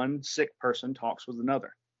when one sick person talks with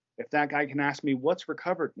another. If that guy can ask me, what's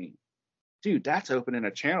recovered mean? Dude, that's opening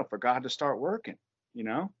a channel for God to start working,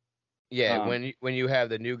 Yeah, when you have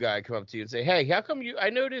the new guy come up to you and say, "Hey, how come I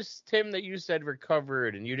noticed, Tim, that you said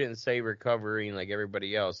recovered and you didn't say recovering like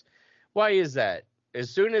everybody else. Why is that?" As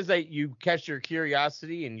soon as you catch their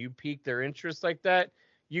curiosity and you pique their interest like that,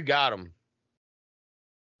 you got them.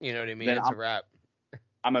 You know what I mean? It's a wrap.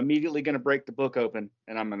 I'm immediately going to break the book open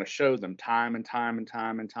and I'm going to show them time and time and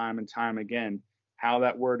time and time and time again how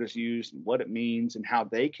that word is used and what it means and how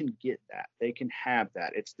they can get that. They can have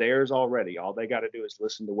that. It's theirs already. All they got to do is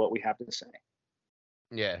listen to what we have to say.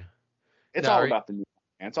 Yeah. It's all about the new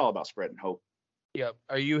man. It's all about spreading hope. Yep.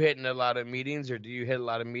 Are you hitting a lot of meetings or do you hit a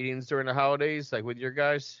lot of meetings during the holidays, like with your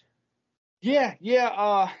guys? Yeah.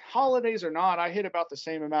 Holidays or not, I hit about the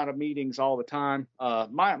same amount of meetings all the time.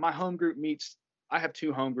 My home group meets, I have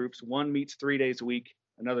 2 home groups. One meets 3 days a week.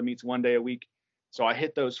 Another meets 1 day a week. So I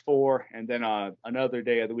hit those 4, and then another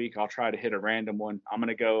day of the week, I'll try to hit a random one. I'm going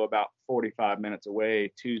to go about 45 minutes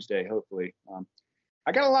away Tuesday, hopefully.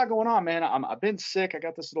 I got a lot going on, man. I've been sick. I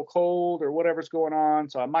got this little cold or whatever's going on,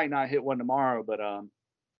 so I might not hit one tomorrow. But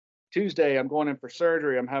Tuesday, I'm going in for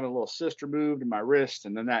surgery. I'm having a little cyst removed in my wrist,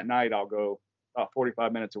 and then that night, I'll go about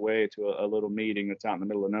 45 minutes away to a little meeting that's out in the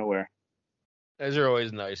middle of nowhere. Those are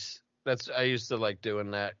always nice. I used to like doing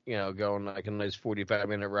that, going like a nice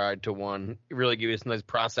 45-minute ride to one. It really gives you some nice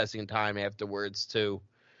processing time afterwards to,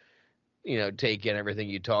 take in everything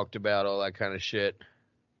you talked about, all that kind of shit.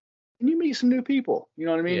 And you meet some new people, you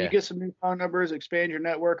know what I mean? Yeah. You get some new phone numbers, expand your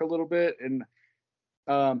network a little bit. And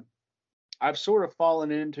I've sort of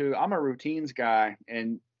fallen into, I'm a routines guy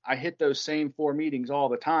and I hit those same 4 meetings all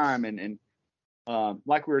the time. And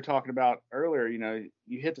like we were talking about earlier,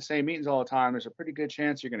 you hit the same meetings all the time. There's a pretty good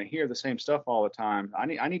chance you're going to hear the same stuff all the time.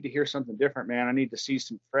 I need to hear something different, man. I need to see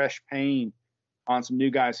some fresh pain on some new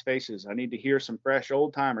guys' faces. I need to hear some fresh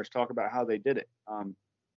old timers talk about how they did it.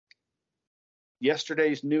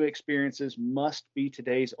 Yesterday's new experiences must be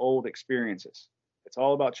today's old experiences. It's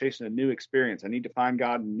all about chasing a new experience. I need to find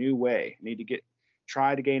God in a new way. I need to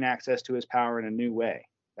try to gain access to his power in a new way.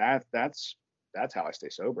 That's how I stay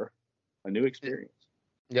sober. A new experience.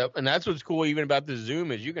 Yep, and that's what's cool even about the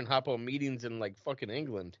Zoom is you can hop on meetings in like fucking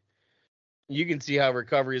England. You can see how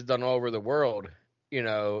recovery is done all over the world.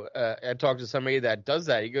 I talked to somebody that does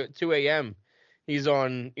that. You go at 2 a.m. He's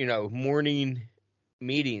on, morning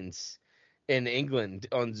meetings in England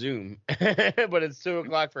on Zoom, but it's 2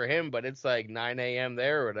 o'clock for him, but it's like 9 a.m.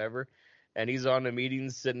 there or whatever. And he's on the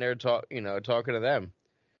meetings sitting there talking to them.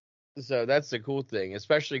 So that's the cool thing,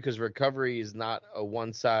 especially because recovery is not a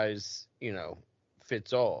one size,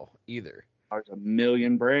 fits all either. There's a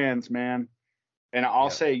million brands, man. And I'll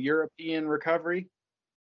say European recovery,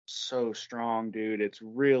 so strong, dude. It's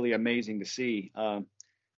really amazing to see.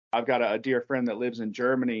 I've got a dear friend that lives in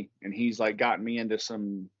Germany, and he's like gotten me into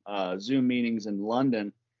some Zoom meetings in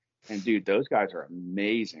London. And dude, those guys are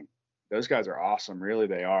amazing. Those guys are awesome. Really,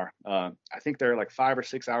 they are. I think they're like 5 or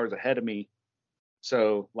 6 hours ahead of me.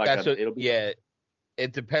 So like it'll be. Yeah,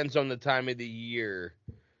 it depends on the time of the year.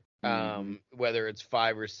 Whether it's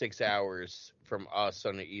 5 or 6 hours from us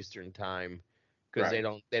on the Eastern time, because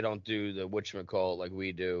they don't do the whatchamacallit like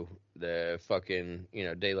we do, the fucking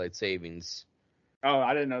daylight savings. Oh,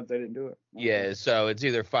 I didn't know they didn't do it. Yeah, so it's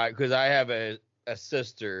either 5 because I have a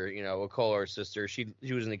sister, we'll call her sister. She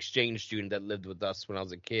was an exchange student that lived with us when I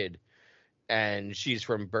was a kid, and she's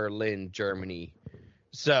from Berlin, Germany.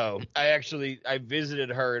 So I visited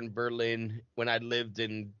her in Berlin when I lived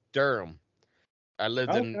in Durham. I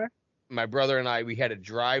lived in, my brother and I, we had to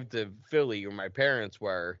drive to Philly where my parents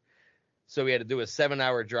were. So we had to do a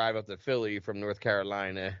 7-hour drive up to Philly from North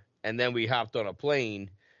Carolina. And then we hopped on a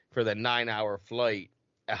plane for the 9-hour flight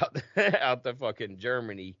out to fucking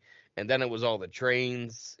Germany. And then it was all the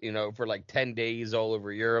trains, for like 10 days all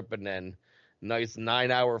over Europe. And then nice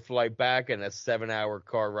 9-hour flight back and a 7-hour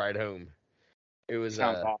car ride home. It was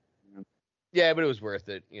Sounds awesome, man. yeah, but it was worth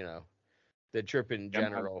it. The trip in Yeah,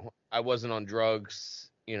 general. I wasn't on drugs.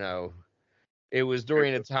 It was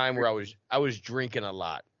during a time where I was drinking a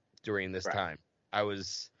lot during this Right. time. I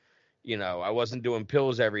wasn't doing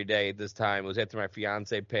pills every day at this time. It was after my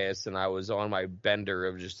fiance passed, and I was on my bender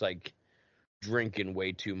of just like drinking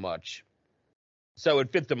way too much. So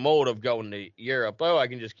it fit the mold of going to Europe. Oh, I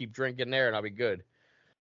can just keep drinking there and I'll be good.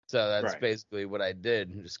 So that's Right. basically what I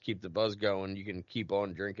did. Just keep the buzz going. You can keep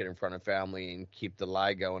on drinking in front of family and keep the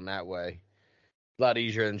lie going that way. A lot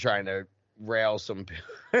easier than trying to rail some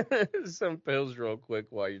some pills real quick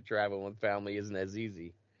while you're traveling with family isn't as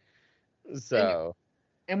easy. So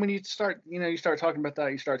And when you start talking about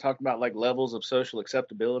that, you start talking about like levels of social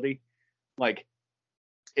acceptability. Like,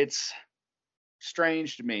 it's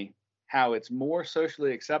strange to me how it's more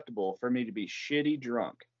socially acceptable for me to be shitty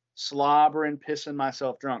drunk, slobbering, pissing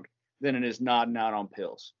myself drunk, than it is nodding out on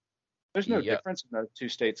pills. There's no yeah, difference in those two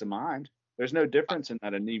states of mind. There's no difference in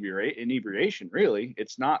that inebriation, really.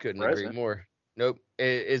 It's not couldn't agree present. more. Nope.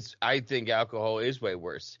 I think alcohol is way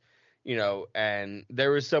worse. And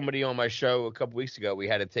there was somebody on my show a couple weeks ago. We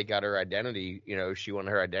had to take out her identity. She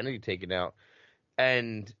wanted her identity taken out.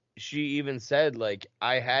 And she even said, like,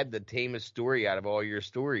 I had the tamest story out of all your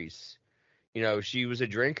stories. She was a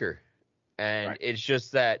drinker. And Right. it's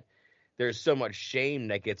just that there's so much shame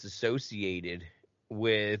that gets associated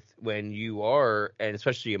with when you are, and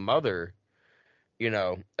especially a mother,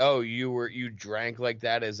 oh, you drank like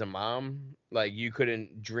that as a mom, like you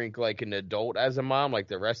couldn't drink like an adult as a mom, like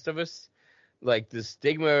the rest of us. Like the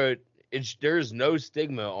stigma, there's no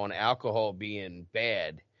stigma on alcohol being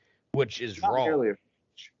bad, which is Not wrong. nearly.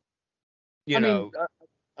 You I mean, know,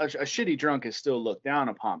 a shitty drunk is still looked down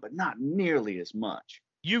upon, but not nearly as much.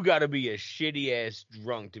 you got to be a shitty ass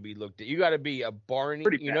drunk to be looked at. You got to be a Barney.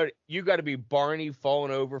 Pretty bad. You got to be Barney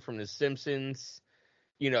falling over from The Simpsons.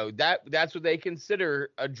 That's what they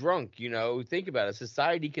consider a drunk. Think about it.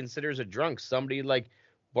 Society considers a drunk somebody like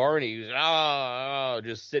Barney who's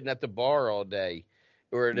just sitting at the bar all day,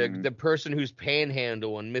 or the person who's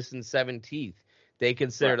panhandle and missing 7 teeth. They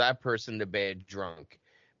consider Right. that person the bad drunk,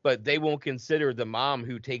 but they won't consider the mom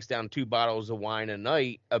who takes down 2 bottles of wine a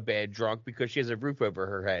night a bad drunk because she has a roof over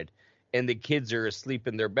her head and the kids are asleep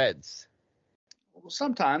in their beds. Well,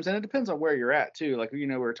 sometimes, and it depends on where you're at too. Like, we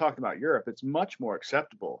were talking about Europe. It's much more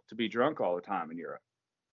acceptable to be drunk all the time in Europe.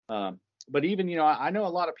 But even, I know a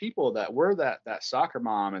lot of people that were that soccer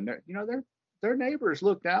mom, and their neighbors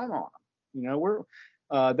look down on them.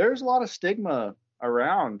 There's a lot of stigma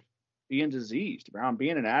around being diseased, around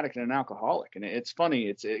being an addict and an alcoholic, and it's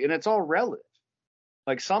funny. It's all relative.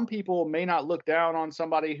 Like, some people may not look down on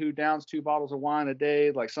somebody who downs 2 bottles of wine a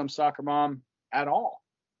day, like some soccer mom, at all.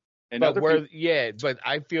 And But other people, but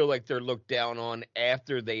I feel like they're looked down on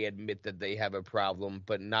after they admit that they have a problem,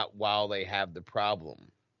 but not while they have the problem.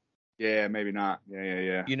 yeah, maybe not.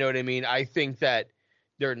 Yeah. You know what I mean? I think that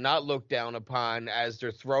they're not looked down upon as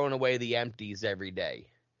they're throwing away the empties every day.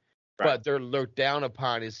 Right. But they're looked down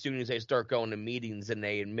upon as soon as they start going to meetings and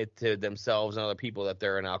they admit to themselves and other people that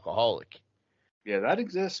they're an alcoholic. Yeah, that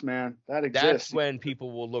exists, man. That exists. That's when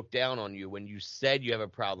people will look down on you, when you said you have a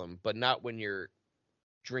problem, but not when you're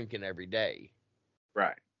drinking every day.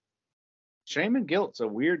 Right. Shame and guilt's a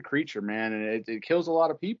weird creature, man, and it kills a lot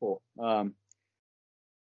of people.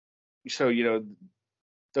 So,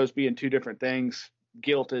 those being two different things.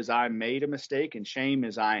 Guilt is I made a mistake, and shame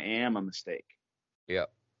is I am a mistake.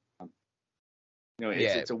 Yep.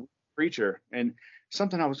 It's a weird creature. And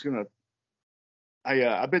something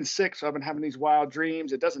I've been sick, so I've been having these wild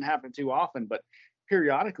dreams. It doesn't happen too often, but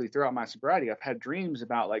periodically throughout my sobriety, I've had dreams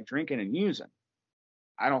about like drinking and using.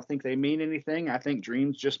 I don't think they mean anything. I think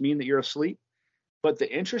dreams just mean that you're asleep. But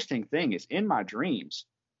the interesting thing is, in my dreams,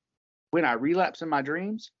 when I relapse in my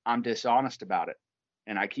dreams, I'm dishonest about it.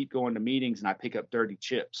 And I keep going to meetings and I pick up dirty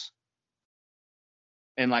chips.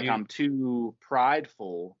 And I'm too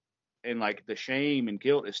prideful, and like the shame and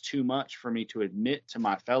guilt is too much for me to admit to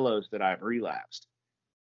my fellows that I've relapsed.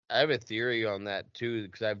 I have a theory on that too,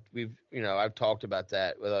 because I've talked about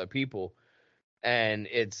that with other people. And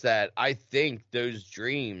it's that I think those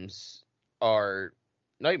dreams are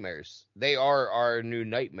nightmares. They are our new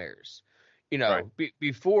nightmares. Right.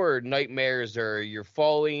 Before, nightmares are you're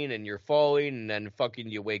falling and then fucking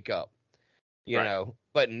you wake up. Right.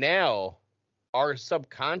 But now our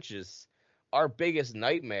subconscious, our biggest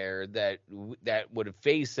nightmare that would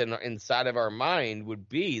face inside of our mind would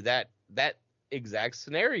be that exact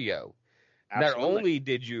scenario. Absolutely. Not only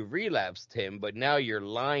did you relapse, Tim, but now you're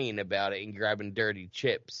lying about it and grabbing dirty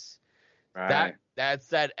chips. Right. That's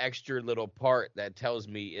that extra little part that tells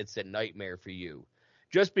me it's a nightmare for you.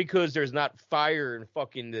 Just because there's not fire and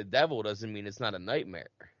fucking the devil doesn't mean it's not a nightmare.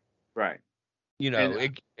 Right. You And know,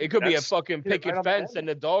 it could be a that's fucking hit it picket right on the fence head. and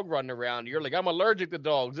the dog running around. You're like, I'm allergic to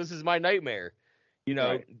dogs. This is my nightmare. You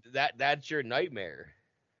know, Right. that's your nightmare.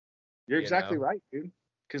 You're You exactly know? right, dude.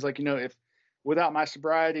 Because, like, if without my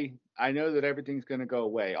sobriety, I know that everything's going to go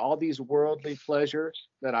away. All these worldly pleasures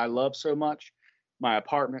that I love so much, my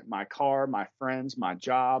apartment, my car, my friends, my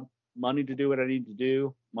job, money to do what I need to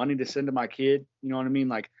do, money to send to my kid, you know what I mean?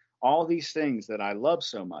 Like, all these things that I love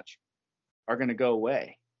so much are going to go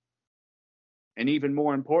away. And even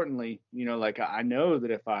more importantly, like, I know that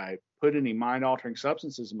if I put any mind altering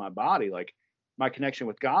substances in my body, like, my connection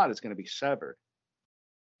with God is going to be severed.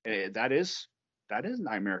 That is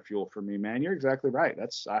nightmare fuel for me, man. You're exactly right.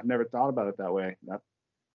 I've never thought about it that way.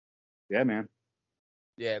 Yeah, man.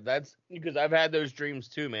 Yeah, that's because I've had those dreams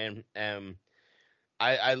too, man.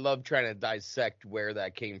 I love trying to dissect where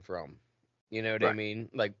that came from. You know what I Right. mean?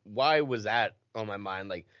 Like, why was that on my mind?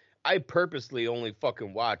 Like, I purposely only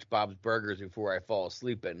fucking watch Bob's Burgers before I fall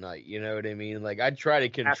asleep at night. You know what I mean? Like, I try to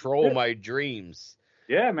Happy control trip. my dreams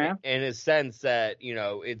Yeah, man. in a sense that,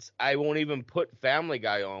 I won't even put Family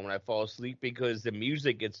Guy on when I fall asleep because the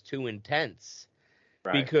music gets too intense.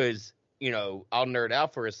 Right. Because, I'll nerd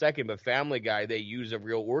out for a second, but Family Guy, they use a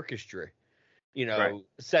real orchestra. Right.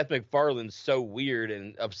 Seth MacFarlane's so weird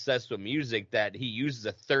and obsessed with music that he uses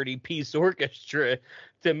a 30-piece orchestra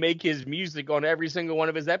to make his music on every single one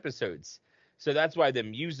of his episodes. So that's why the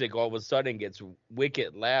music all of a sudden gets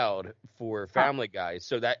wicked loud for Huh. Family Guy,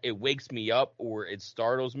 so that it wakes me up or it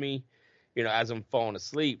startles me, as I'm falling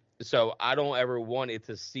asleep. So I don't ever want it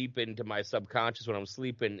to seep into my subconscious when I'm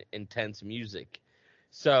sleeping intense music.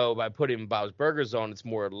 So by putting Bob's Burgers on, it's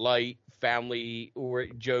more light, family or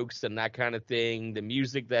jokes and that kind of thing. The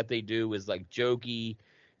music that they do is like jokey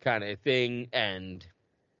kind of thing, and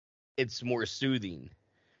it's more soothing. Huh.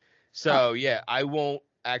 So yeah, I won't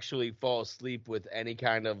actually fall asleep with any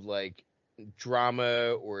kind of like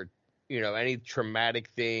drama or any traumatic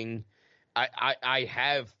thing. I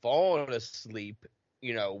have fallen asleep,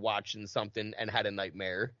 watching something and had a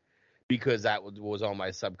nightmare because that was on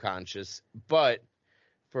my subconscious, but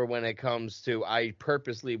for when it comes to, I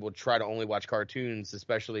purposely will try to only watch cartoons,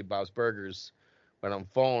 especially Bob's Burgers, when I'm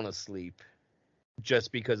falling asleep,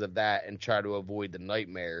 just because of that, and try to avoid the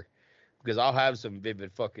nightmare because I'll have some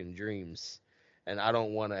vivid fucking dreams, and I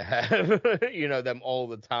don't want to have them all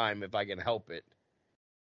the time if I can help it.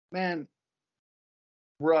 Man,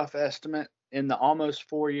 rough estimate. In the almost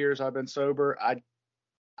 4 years I've been sober,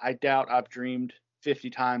 I doubt I've dreamed 50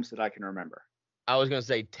 times that I can remember. I was gonna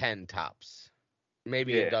say 10 tops,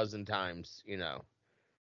 maybe a Yeah. dozen times.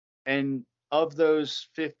 And of those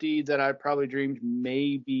 50 that I probably dreamed,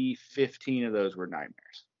 maybe 15 of those were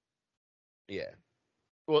nightmares. Yeah.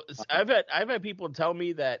 Well, I've had people tell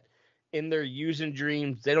me that in their using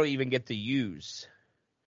dreams they don't even get to use.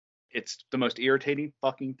 It's the most irritating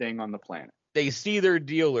fucking thing on the planet. They see their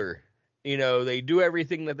dealer, they do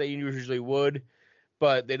everything that they usually would,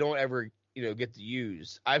 but they don't ever, get to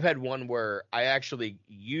use. I've had one where I actually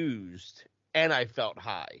used and I felt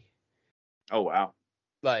high. Oh, wow.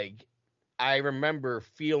 Like, I remember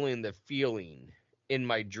feeling the feeling in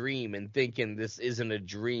my dream and thinking this isn't a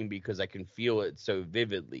dream because I can feel it so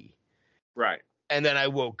vividly. Right. And then I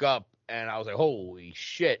woke up and I was like, holy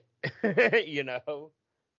shit. you know?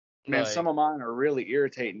 Man, Like, some of mine are really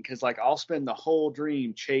irritating because, like, I'll spend the whole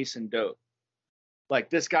dream chasing dope. Like,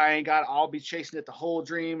 this guy ain't got, I'll be chasing it the whole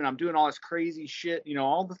dream, and I'm doing all this crazy shit,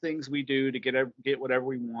 all the things we do to get whatever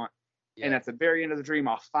we want. And yeah. at the very end of the dream,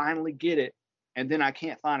 I'll finally get it, and then I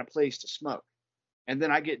can't find a place to smoke. And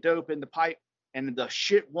then I get dope in the pipe, and the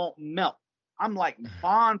shit won't melt. I'm like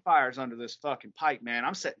bonfires under this fucking pipe, man.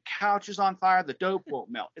 I'm setting couches on fire. The dope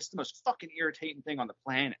won't melt. It's the most fucking irritating thing on the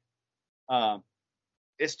planet. Um,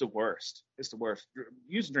 it's the worst. It's the worst.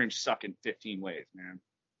 Using dreams suck in 15 ways, man.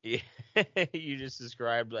 Yeah. You just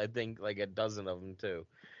described, I think, like a dozen of them, too.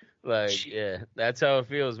 Like, yeah, that's how it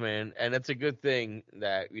feels, man. And it's a good thing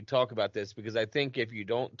that we talk about this because I think if you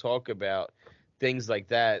don't talk about things like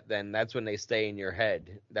that, then that's when they stay in your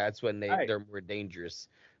head. That's when Right. they're more dangerous.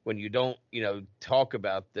 When you don't, talk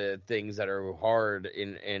about the things that are hard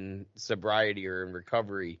in sobriety or in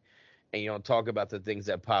recovery, and you don't talk about the things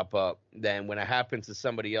that pop up, then when it happens to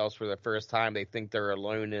somebody else for the first time, they think they're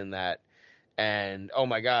alone in that. And, oh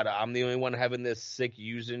my God, I'm the only one having this sick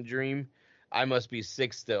using dream. I must be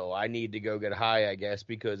sick still. I need to go get high, I guess,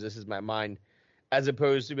 because this is my mind. As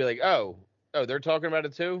opposed to be like, oh, they're talking about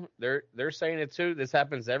it too. They're saying it too. This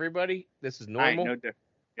happens to everybody. This is I ain't normal. no different.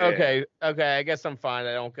 Yeah. Okay, I guess I'm fine.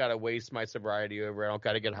 I don't gotta waste my sobriety over. I don't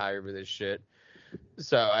gotta get high over this shit.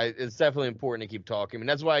 So it's definitely important to keep talking. I mean,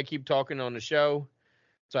 that's why I keep talking on the show.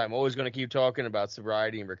 So I'm always going to keep talking about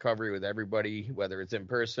sobriety and recovery with everybody, whether it's in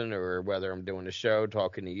person or whether I'm doing a show,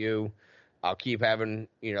 talking to you. I'll keep having,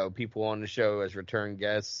 people on the show as return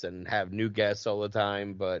guests and have new guests all the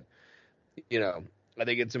time. But, you know, I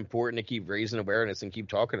think it's important to keep raising awareness and keep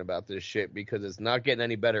talking about this shit because it's not getting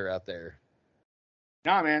any better out there.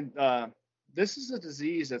 Nah, man. This is a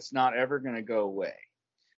disease that's not ever going to go away.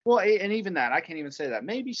 Well, and even that, I can't even say that.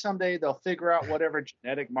 Maybe someday they'll figure out whatever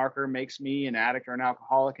genetic marker makes me an addict or an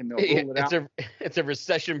alcoholic, and they'll rule it out. It's a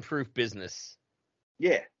recession-proof business.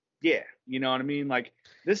 Yeah, yeah. You know what I mean? Like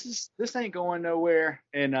this ain't going nowhere.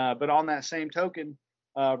 And but on that same token,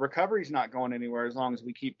 recovery's not going anywhere as long as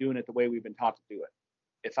we keep doing it the way we've been taught to do it.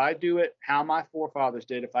 If I do it how my forefathers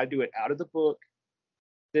did, if I do it out of the book,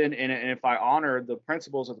 then and if I honor the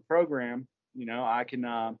principles of the program, I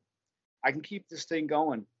can keep this thing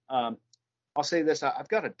going. I'll say this: I've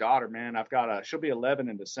got a daughter, man. She'll be 11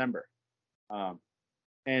 in December,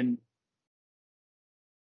 and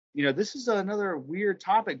this is another weird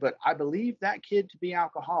topic, but I believe that kid to be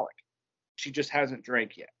alcoholic. She just hasn't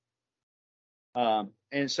drank yet.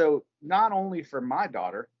 And so not only for my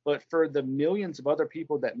daughter, but for the millions of other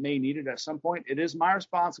people that may need it at some point, it is my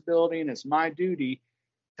responsibility and it's my duty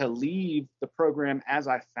to leave the program as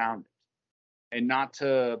I found it and not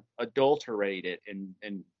to adulterate it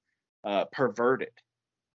and pervert it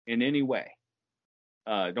in any way.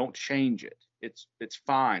 Don't change it. It's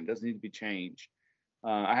fine. Doesn't need to be changed.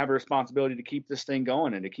 I have a responsibility to keep this thing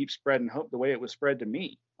going and to keep spreading hope the way it was spread to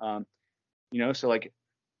me. So like,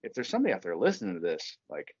 if there's somebody out there listening to this,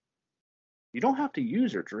 like, you don't have to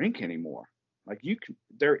use or drink anymore. Like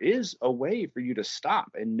there is a way for you to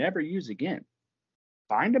stop and never use again.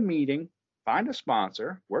 Find a meeting, find a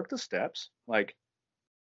sponsor, work the steps. Like,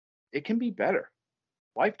 it can be better.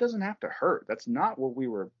 Life doesn't have to hurt. That's not what we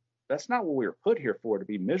were put here for, to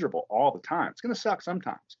be miserable all the time. It's going to suck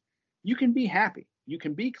sometimes. You can be happy. You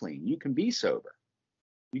can be clean. You can be sober.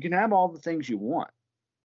 You can have all the things you want.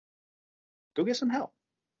 Go get some help.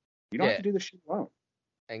 You don't have to do this shit alone.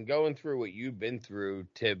 And going through what you've been through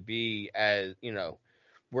to be as,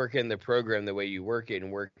 working the program the way you work it and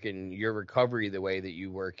working your recovery the way that you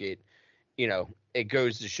work it, it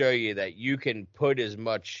goes to show you that you can put as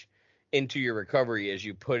much into your recovery as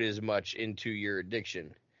you put as much into your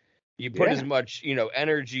addiction. You put as much,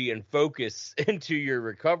 energy and focus into your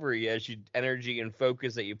recovery as you energy and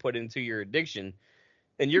focus that you put into your addiction,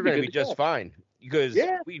 and you're going to be just fine because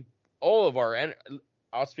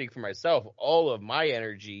I'll speak for myself, all of my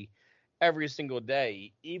energy every single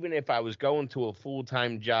day, even if I was going to a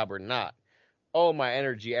full-time job or not, all my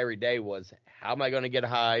energy every day was, how am I going to get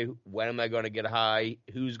high? When am I going to get high?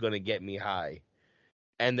 Who's going to get me high?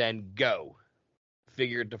 And then go.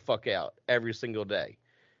 Figure it the fuck out every single day.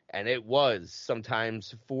 And it was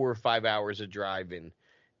sometimes 4 or 5 hours of driving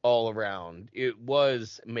all around. It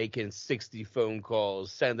was making 60 phone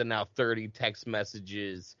calls, sending out 30 text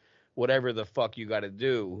messages, whatever the fuck you got to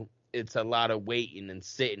do. It's a lot of waiting and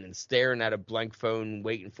sitting and staring at a blank phone,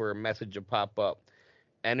 waiting for a message to pop up.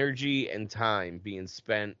 Energy and time being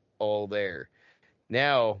spent all there.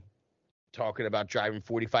 Now, talking about driving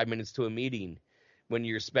 45 minutes to a meeting, when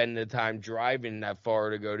you're spending the time driving that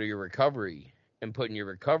far to go to your recovery and putting your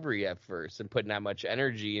recovery at first and putting that much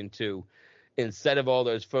energy into, instead of all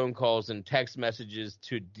those phone calls and text messages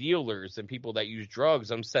to dealers and people that use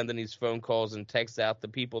drugs, I'm sending these phone calls and texts out to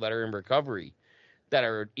people that are in recovery that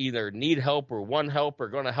are either need help or want help or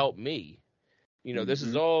going to help me. This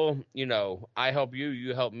is all, I help you,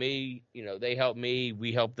 you help me, they help me,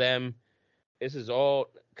 we help them. This is all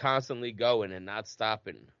constantly going and not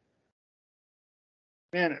stopping.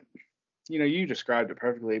 Man, you described it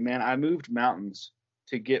perfectly. Man, I moved mountains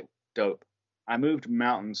to get dope. I moved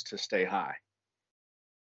mountains to stay high.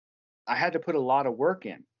 I had to put a lot of work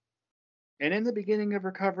in. And in the beginning of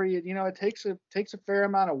recovery, it takes a fair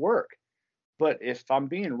amount of work. But if I'm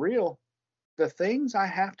being real, the things I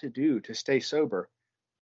have to do to stay sober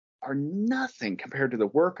are nothing compared to the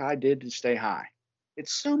work I did to stay high.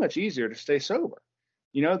 It's so much easier to stay sober.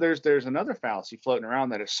 There's another fallacy floating around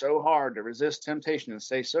that is so hard to resist temptation and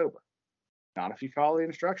stay sober. Not if you follow the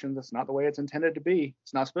instructions. That's not the way it's intended to be.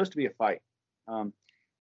 It's not supposed to be a fight.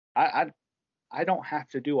 I don't have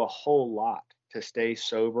to do a whole lot to stay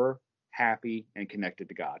sober, happy, and connected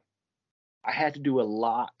to God. I had to do a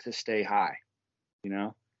lot to stay high.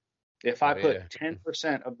 If I put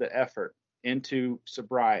 10% of the effort into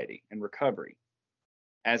sobriety and recovery,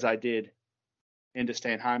 as I did into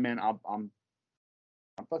staying high, man, I'm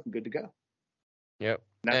fucking good to go. Yep.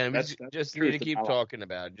 And we just need to keep talking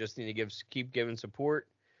about it. Just need to keep giving support.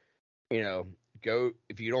 Go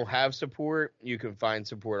if you don't have support, you can find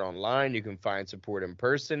support online. You can find support in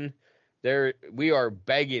person. We are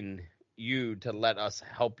begging you to let us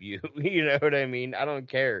help you. You know what I mean? I don't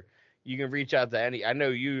care. You can reach out to any. I know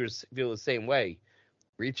you feel the same way.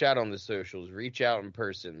 Reach out on the socials. Reach out in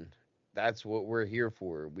person. That's what we're here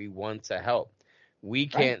for. We want to help. We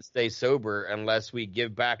can't stay sober unless we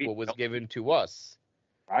give back what was given to us.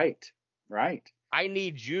 Right. I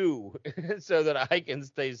need you so that I can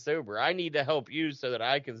stay sober. I need to help you so that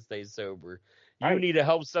I can stay sober. You need to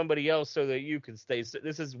help somebody else so that you can stay.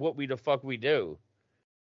 This is what the fuck we do.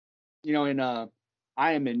 And I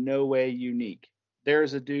am in no way unique.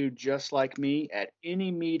 There's a dude just like me at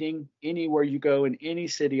any meeting, anywhere you go in any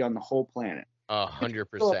city on the whole planet.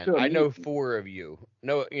 100%. I know 4 of you.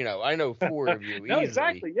 No, I know 4 of you no, easily.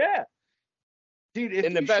 Exactly, yeah. Dude,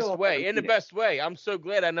 in the best way. In the best way. I'm so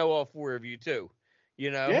glad I know all 4 of you too.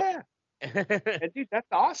 Yeah. And dude, that's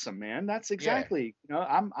awesome, man. That's exactly.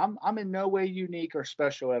 I'm in no way unique or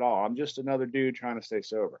special at all. I'm just another dude trying to stay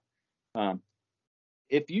sober.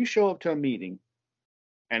 If you show up to a meeting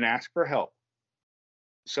and ask for help,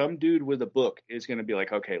 some dude with a book is going to be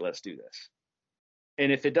like, okay, let's do this.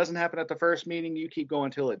 And if it doesn't happen at the first meeting, you keep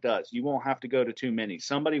going till it does. You won't have to go to too many.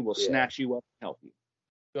 Somebody will snatch you up and help you.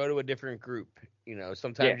 Go to a different group.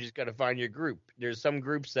 Sometimes you just got to find your group. There's some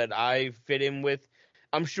groups that I fit in with.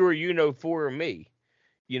 I'm sure 4 of me.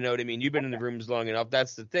 You know what I mean? You've been in the rooms long enough.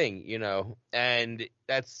 That's the thing, And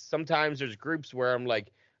that's sometimes there's groups where I'm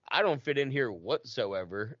like, I don't fit in here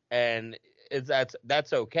whatsoever, and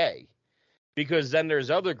that's okay. Because then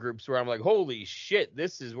there's other groups where I'm like, holy shit,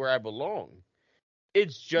 this is where I belong.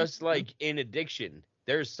 It's just like in addiction.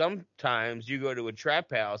 There's sometimes you go to a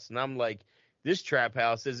trap house and I'm like, this trap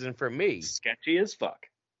house isn't for me. Sketchy as fuck.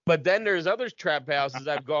 But then there's other trap houses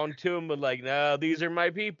I've gone to and been like, no, these are my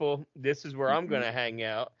people. This is where I'm going to hang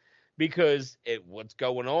out. Because what's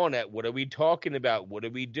going on what are we talking about? What are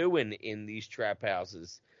we doing in these trap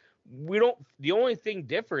houses? The only thing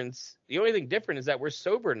different is that we're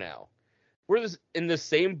sober now. We're in the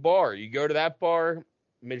same bar. You go to that bar,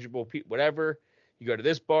 miserable people, whatever. You go to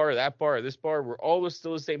this bar, or that bar, or this bar. We're all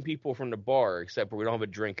still the same people from the bar, except for we don't have a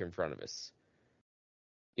drink in front of us.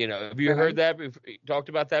 Have you heard that? Talked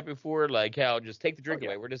about that before? Like how just take the drink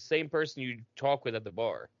away. We're the same person you talk with at the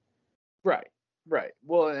bar. Right.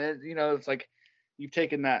 Well, it's like you've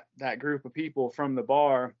taken that group of people from the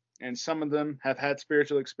bar, and some of them have had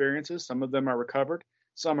spiritual experiences. Some of them are recovered.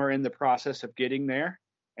 Some are in the process of getting there,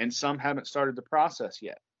 and some haven't started the process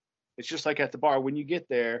yet. It's just like at the bar. When you get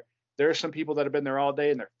there, there are some people that have been there all day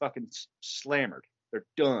and they're fucking slammered. They're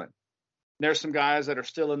done. There's some guys that are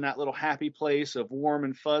still in that little happy place of warm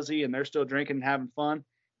and fuzzy, and they're still drinking and having fun. And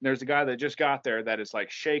there's a guy that just got there that is like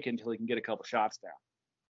shaking until he can get a couple shots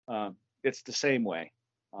down. It's the same way.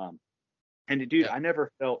 And dude, I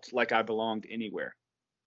never felt like I belonged anywhere.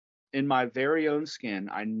 In my very own skin,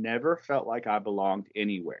 I never felt like I belonged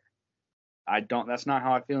anywhere. That's not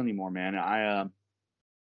how I feel anymore, man. I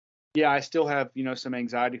still have, some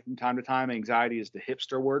anxiety from time to time. Anxiety is the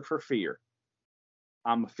hipster word for fear.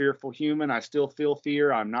 I'm a fearful human. I still feel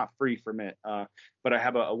fear. I'm not free from it. But I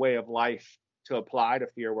have a way of life to apply to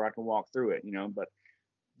fear where I can walk through it, But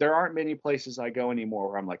there aren't many places I go anymore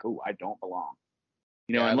where I'm like, oh, I don't belong.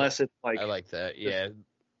 Unless it's like. I like that. Yeah.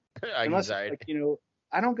 Unless it's like,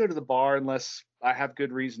 I don't go to the bar unless I have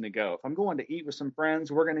good reason to go. If I'm going to eat with some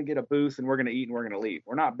friends, we're going to get a booth and we're going to eat and we're going to leave.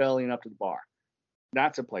 We're not bellying up to the bar.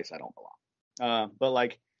 That's a place I don't belong. But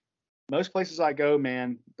like most places I go,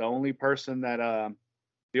 man, the only person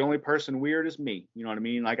weird is me. You know what I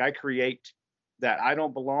mean? Like I create that I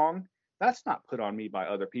don't belong. That's not put on me by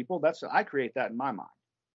other people. I create that in my mind.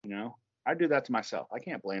 I do that to myself. I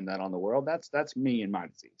can't blame that on the world. That's me and my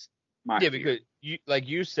disease. Because you, like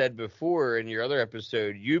you said before in your other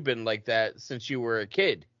episode, you've been like that since you were a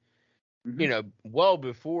kid. Mm-hmm. Well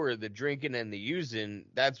before the drinking and the using.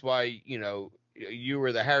 That's why you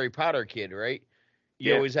were the Harry Potter kid, right?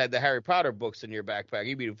 You always had the Harry Potter books in your backpack.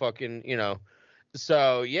 You'd be the fucking,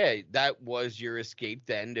 So, that was your escape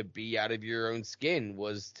then, to be out of your own skin,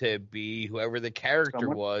 was to be whoever the character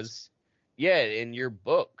was. Yeah, in your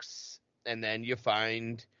books. And then you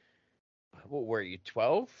find, what were you,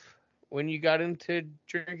 12? When you got into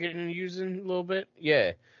drinking and using a little bit?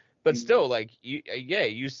 Yeah. But still, like,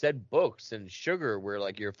 you said books and sugar were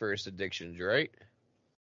like your first addictions, right?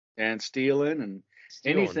 And stealing and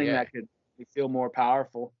anything that could feel more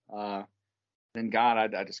powerful. Then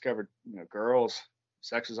God, I discovered, girls.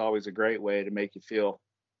 Sex is always a great way to make you feel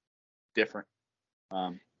different.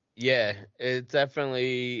 Yeah, it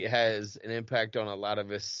definitely has an impact on a lot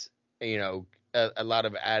of us, you know, a lot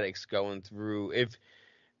of addicts going through. If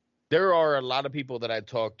there are a lot of people that I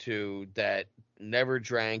talk to that never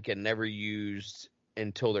drank and never used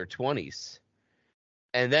until their 20s.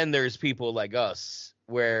 And then there's people like us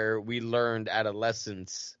where we learned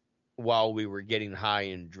adolescence while we were getting high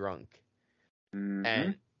and drunk. Mm-hmm.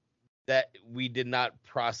 And that we did not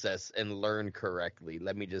process and learn correctly.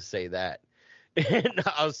 Let me just say that. And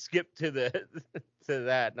I'll skip to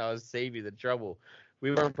that, and I'll save you the trouble.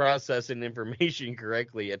 We weren't processing information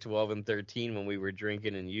correctly at 12 and 13 when we were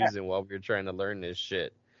drinking and Yeah. using while we were trying to learn this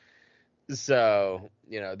shit. So,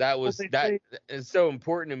 that Well, was they that say, is so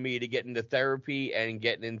important to me to get into therapy and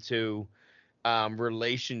getting into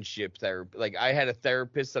relationship therapy. Like, I had a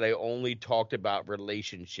therapist that I only talked about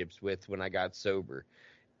relationships with when I got sober.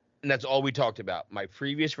 And that's all we talked about. My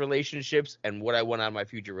previous relationships and what I want out of my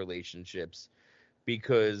future relationships,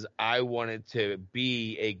 because I wanted to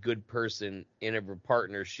be a good person in a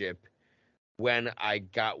partnership when I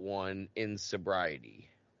got one in sobriety.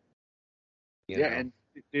 You yeah, know? and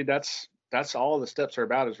dude, that's all the steps are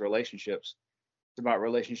about is relationships. It's about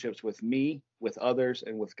relationships with me, with others,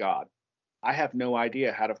 and with God. I have no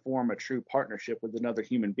idea how to form a true partnership with another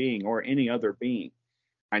human being or any other being.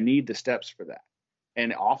 I need the steps for that.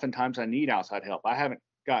 And oftentimes I need outside help. I haven't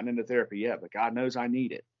gotten into therapy yet, but God knows I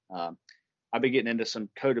need it. I've been getting into some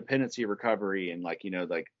codependency recovery and like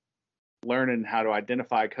learning how to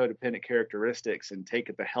identify codependent characteristics and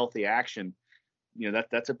take the healthy action.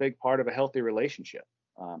 That's a big part of a healthy relationship.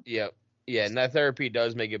 Um, Yeah. Yeah, and that therapy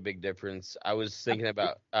does make a big difference. I was thinking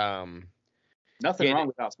about Nothing getting wrong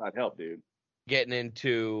with outside help, dude. getting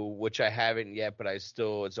into, which I haven't yet, but it's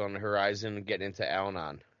on the horizon, getting into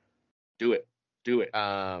Al-Anon. Do it. Do it.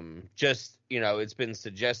 Just, it's been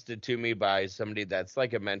suggested to me by somebody that's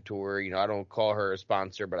like a mentor. I don't call her a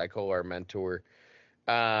sponsor, but I call her a mentor.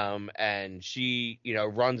 And she,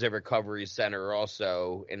 runs a recovery center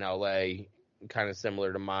also in LA, kind of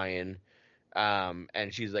similar to mine.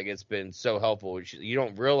 And she's like, it's been so helpful. You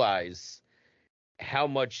don't realize how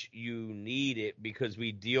much you need it, because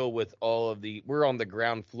we deal with we're on the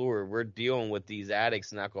ground floor. We're dealing with these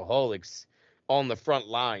addicts and alcoholics on the front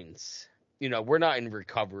lines. We're not in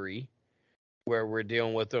recovery where we're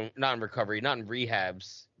dealing with them, not in recovery, not in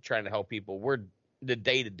rehabs, trying to help people. We're the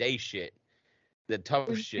day to day shit, the tough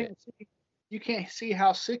Well, you shit. can't see you can't see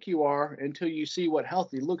how sick you are until you see what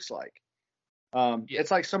healthy looks like. Yeah.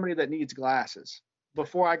 It's like somebody that needs glasses.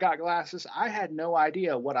 Before I got glasses, I had no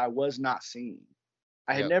idea what I was not seeing.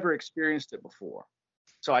 I had Yep. never experienced it before.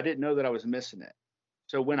 So I didn't know that I was missing it.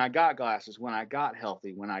 So when I got glasses, when I got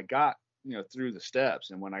healthy, when I got, through the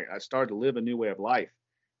steps and when I started to live a new way of life,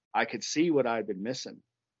 I could see what I had been missing.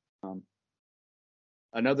 Um,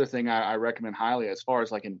 Another thing I recommend highly as far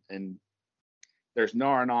as like in there's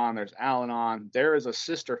Nar-Anon, there's Al-Anon, there is a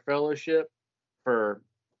sister fellowship for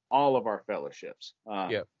all of our fellowships.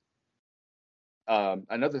 Yep.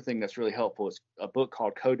 Another thing that's really helpful is a book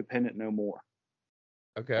called Codependent No More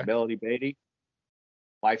by Okay. Melody Beatty.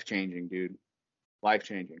 Life changing, dude. Life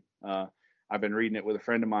changing. I've been reading it with a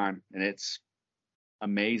friend of mine, and it's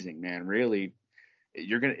amazing, man. Really,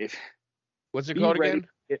 you're gonna if What's it be called ready. again?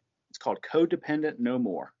 It's called Codependent No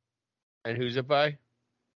More. And who's it by?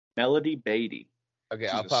 Melody Beatty. Okay,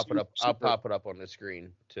 She's I'll a pop it super, up. I'll super pop it up on the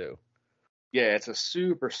screen too. yeah, it's a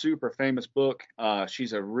super, super famous book.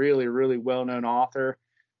 She's a really, really well known author.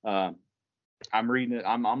 Um, I'm reading it.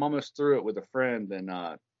 I'm almost through it with a friend,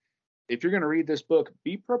 and if you're going to read this book,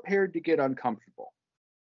 be prepared to get uncomfortable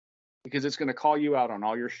because it's going to call you out on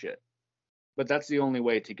all your shit. But that's the only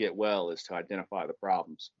way to get well is to identify the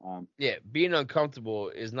problems. Yeah, being uncomfortable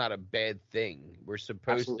is not a bad thing. We're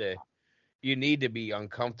supposed Absolutely to. You need to be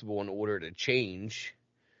uncomfortable in order to change.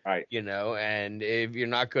 right. And if you're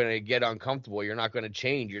not going to get uncomfortable, you're not going to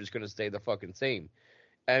change. You're just going to stay the fucking same.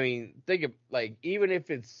 I mean, think of, like, even if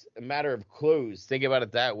it's a matter of clothes, think about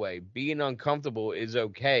it that way. Being uncomfortable is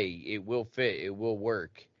okay. It will fit. It will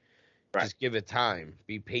work. Right. Just give it time.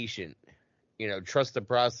 Be patient. Trust the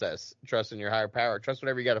process. Trust in your higher power. Trust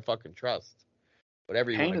whatever you got to fucking trust.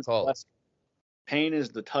 Whatever you want Pain to is call it. less. Pain is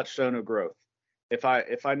the touchstone of growth. If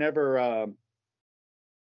I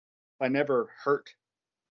never hurt,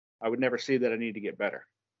 I would never see that I need to get better.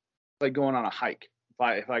 It's like going on a hike.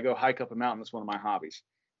 If I go hike up a mountain, that's one of my hobbies.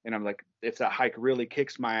 And I'm like, if that hike really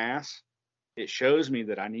kicks my ass, it shows me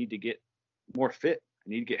that I need to get more fit. I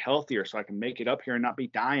need to get healthier so I can make it up here and not be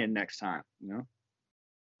dying next time.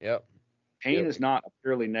 Yep. Pain Yep. is not a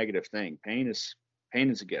purely negative thing. Pain is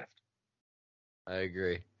a gift. I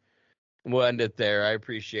agree. We'll end it there. I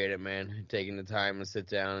appreciate it, man. Taking the time to sit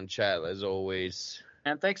down and chat as always.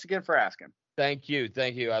 And thanks again for asking. Thank you.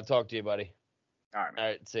 I'll talk to you, buddy. All right, man.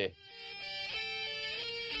 All right, see you.